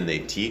really good and they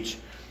teach.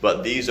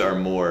 But these are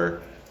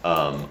more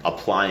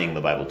applying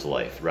the Bible to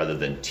life rather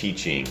than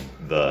teaching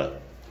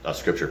a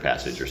scripture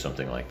passage or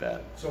something like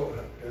that. So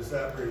does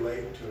that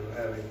relate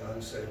to having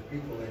unsaved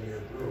people in your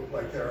group?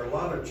 Like, there are a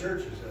lot of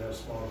churches that have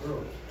small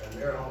groups, and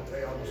they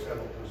almost have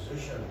a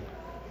position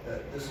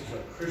that this is a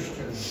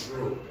Christian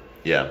group.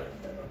 Yeah.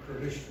 A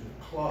Christian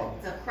club.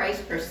 It's a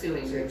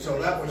Christ-pursuing group. So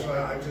that was why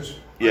I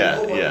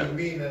know what you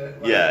mean. And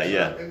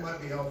it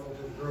might be helpful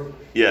to the group.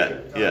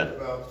 Talk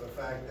about the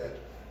fact that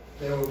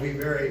there will be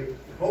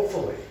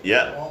hopefully,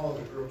 all of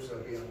the groups,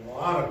 there'll be a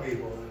lot of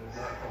people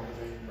that have not come to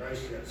the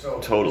Christ yet. So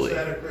totally. Is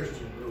that a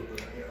Christian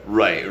group?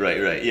 Right.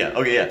 Yeah.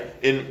 Okay, yeah.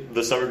 In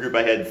the summer group,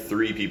 I had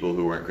 3 people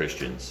who weren't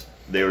Christians.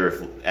 They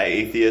were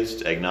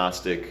atheist,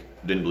 agnostic,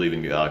 didn't believe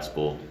in the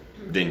gospel,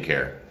 didn't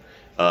care.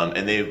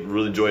 And they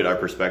really enjoyed our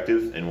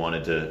perspective and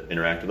wanted to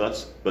interact with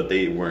us, but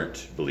they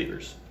weren't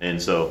believers.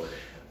 And so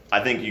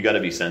I think you got to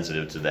be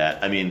sensitive to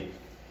that. I mean,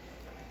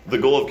 the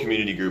goal of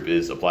community group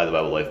is apply the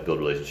Bible to life, build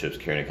relationships,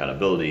 care and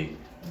accountability,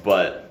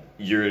 but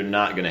you're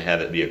not going to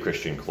have it be a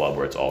Christian club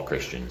where it's all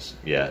Christians.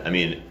 Yeah, I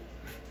mean,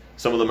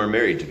 some of them are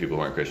married to people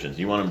who aren't Christians.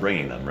 You want them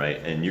bringing them, right?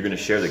 And you're going to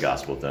share the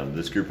gospel with them.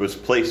 This group was a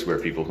place where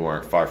people who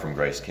aren't far from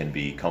Christ can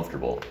be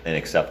comfortable and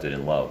accepted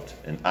and loved.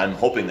 And I'm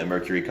hoping that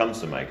Mercury comes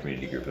to my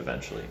community group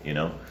eventually,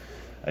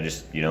 I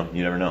just, you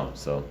never know,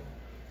 so.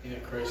 Yeah,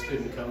 Christ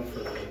didn't come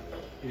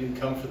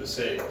for the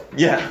saved.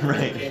 Yeah,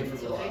 right. He came for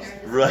the lost.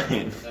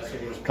 Right.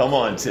 Come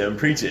on, Tim,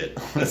 preach it.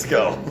 Let's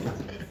go.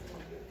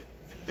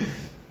 It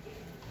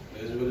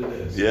is what it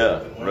is.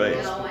 Yeah, right.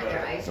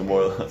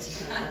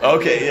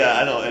 Okay, yeah,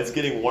 I know. It's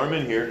getting warm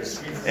in here.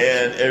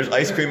 And there's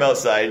ice cream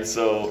outside.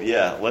 So,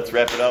 yeah, let's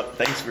wrap it up.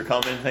 Thanks for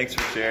coming. Thanks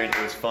for sharing.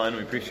 It was fun.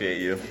 We appreciate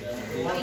you.